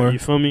through different. more. You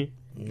feel me?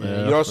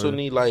 Yeah, You also for-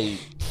 need like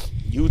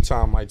you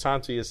time, like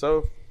time to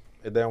yourself.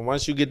 And then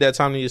once you get that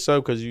time to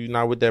yourself, because you're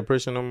not with that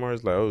person no more,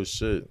 it's like, oh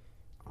shit,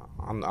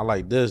 I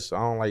like this, I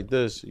don't like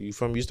this. You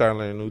feel me? You start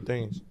learning new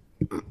things.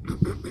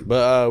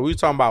 But we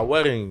talking about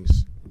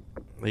weddings.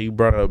 You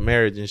brought up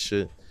marriage and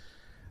shit.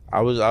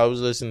 I was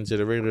listening to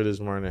the radio this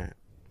morning,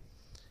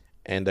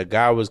 and the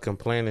guy was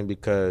complaining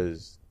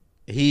because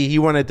he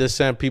wanted to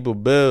send people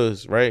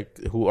bills, right?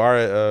 Who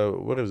are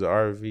what is it,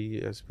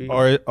 RVSP?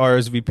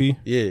 RSVP.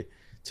 Yeah,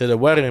 to the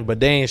wedding, but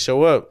they ain't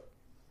show up.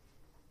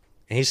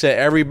 And he said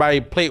everybody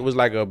plate was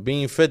like a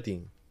bean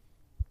 50.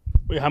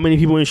 Wait, how many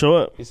people didn't show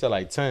up? He said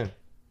like 10.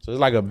 So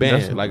it's like a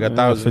band, That's- like yeah,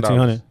 $1,000.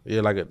 $1,500.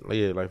 Yeah, like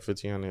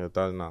 $1,500,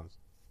 $1,000.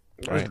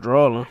 That's Right.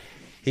 drawing.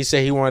 He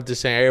said he wanted to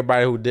send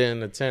everybody who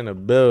didn't attend a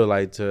bill,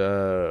 like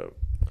to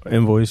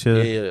Invoice,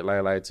 yeah. yeah,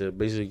 like to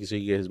basically so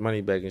he get his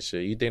money back and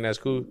shit. You think that's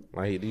cool?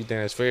 Like, do you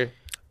think that's fair?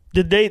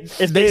 Did they? If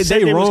they They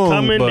said they was wrong,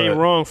 coming, they but-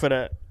 wrong for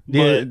that.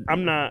 Yeah. But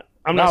I'm not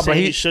Nah, but saying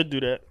he he- should do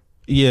that.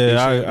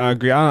 Yeah, I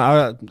agree.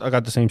 I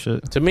got the same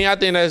shit. To me, I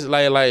think that's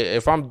like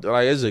if I'm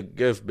like it's a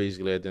gift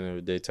basically at the end of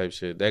the day type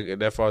shit.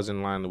 That falls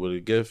in line with a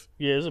gift.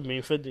 Yeah, it's a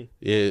mean 50.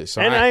 Yeah,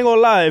 so And I ain't gonna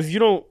lie, if you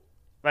don't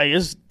like,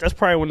 that's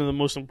probably one of the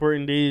most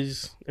important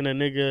days in a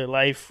nigga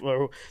life,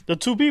 or the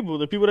people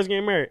that's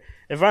getting married.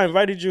 If I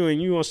invited you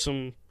and you on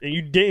some and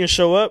you didn't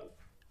show up,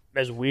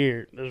 that's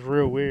weird. That's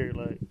real weird.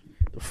 Like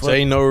the fuck. so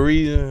ain't no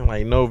reason,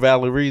 like no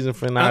valid reason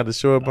for not to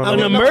show up on An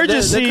the no,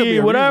 emergency, there could be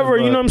a whatever.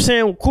 reason, You know what I'm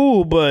saying?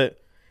 Cool, but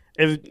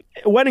if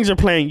weddings are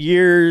playing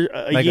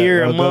Like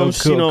a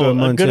month, good- you know, good a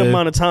month, good yeah.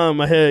 amount of time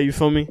ahead. You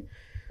feel me?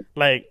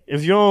 Like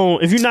if you're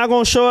not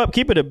gonna show up,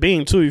 keep it a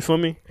beam too. You feel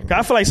me? 'Cause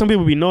I feel like some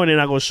people be knowing they're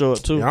not gonna show up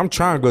too. Yeah, I'm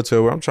trying to go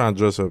to I'm trying to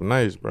dress up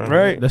nice, bro.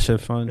 Right? That shit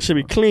fun. It should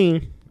be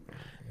clean.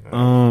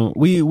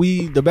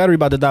 We the battery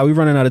about to die. We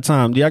running out of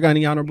time. Do y'all got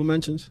any honorable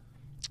mentions?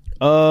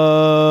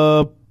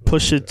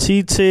 Pusha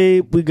T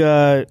tape. We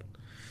got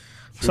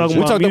talking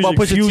We about talked about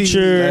music, Pusha T.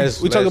 Future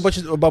Last- We talked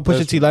about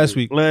Pusha T last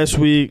week. last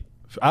week.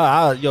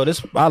 I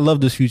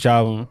love this Future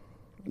album.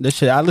 This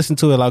shit, I listened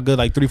to it like good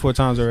 3-4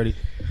 times already.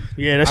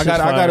 Yeah, that's I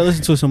gotta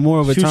listen to it some more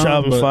of a Future time.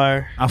 album but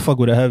fire. I fuck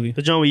with it heavy.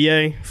 The joint with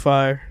Ye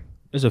fire.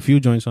 There's a few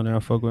joints on there I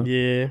fuck with.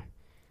 Yeah.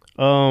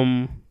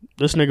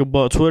 This nigga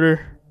bought Twitter.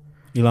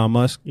 Elon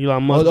Musk.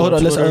 Elon Musk. Hold bought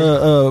on, let's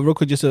Twitter. real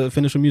quick just to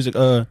finish with music.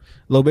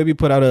 Lil Baby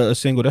put out a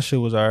single. That shit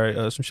was alright.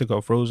 Some shit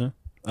called Frozen.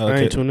 I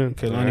ain't tuned in. I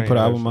Kehlani ain't put an heard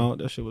album shit. out.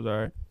 That shit was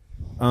alright.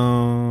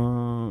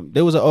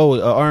 There was a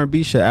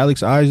R&B shit.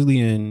 Alex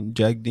Isley and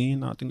Jack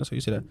Dean. I think that's how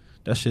you say that.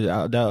 That shit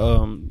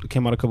that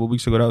came out a couple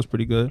weeks ago. That was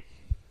pretty good.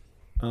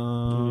 You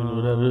know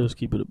what that is.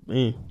 Keep it a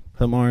beam.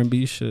 Some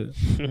R&B shit.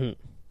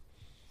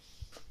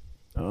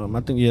 I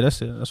think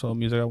that's it. That's all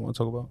music I want to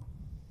talk about.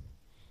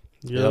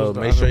 Yo,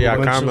 make sure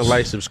y'all comment,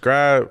 like,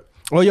 subscribe,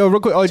 Oh, yo, real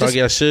quick. Oh, talk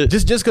your shit.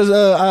 Just because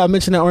I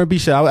mentioned that R&B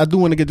shit, I do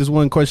want to get this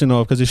one question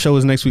off because the show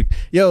is next week.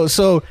 Yo,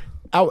 so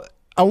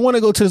I want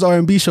to go to this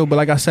R&B show, but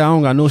like I said, I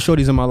don't got no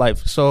shorties in my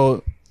life.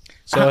 So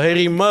hit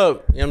him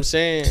up. You know what I'm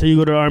saying? So you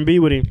go to R&B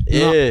with him?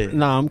 Yeah.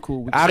 Nah, I'm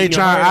cool. I didn't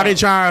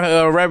try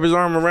to wrap his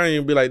arm around you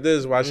and be like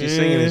this while she's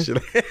singing and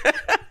shit.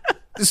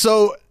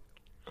 So,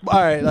 all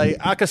right, like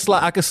I could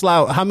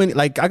slide. How many?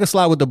 Like I could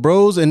slide with the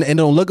bros and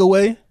don't look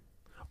away,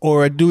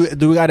 or do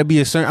we got to be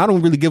a certain? I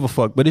don't really give a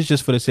fuck, but it's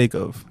just for the sake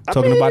of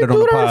talking about it on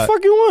the pod. Do whatever the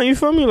fuck you want. You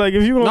feel me? Like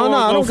if you don't, no,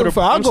 I don't give a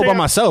fuck. I'll go by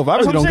myself. I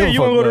really don't give a fuck.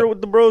 You want to go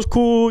with the bros?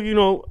 Cool. You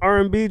know,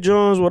 R&B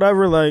Jones,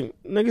 whatever. Like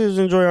niggas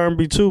enjoy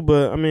R&B too,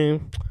 but I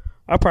mean,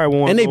 I probably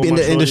won't. And they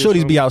and the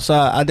shorties be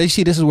outside. They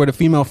see this is where the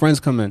female friends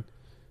come in.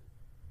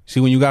 See,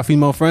 when you got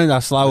female friends, I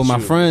slide with my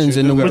friends.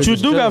 But you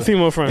do got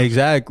female friends.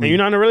 Exactly. And you're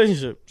not in a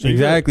relationship. So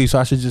exactly. So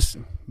I should just...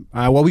 All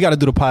right, well, we got to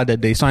do the pod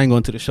that day, so I ain't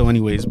going to the show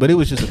anyways. But it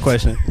was just a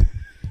question.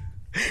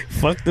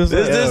 Fuck this.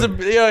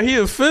 Yo, he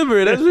a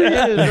fibber. That's what he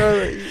is,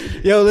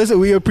 bro. Yo, listen,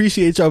 we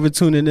appreciate y'all for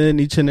tuning in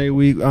each and every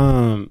week.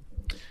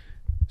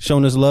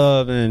 Showing us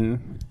love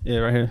and... Yeah,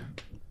 right here.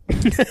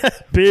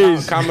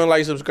 Peace. Comment,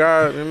 like,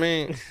 subscribe. I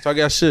mean, talk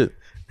y'all shit.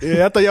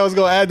 Yeah, I thought y'all was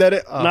going to add that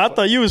in. I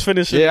thought you was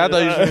finishing. Yeah, I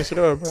thought you was finishing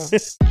it up,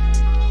 bro.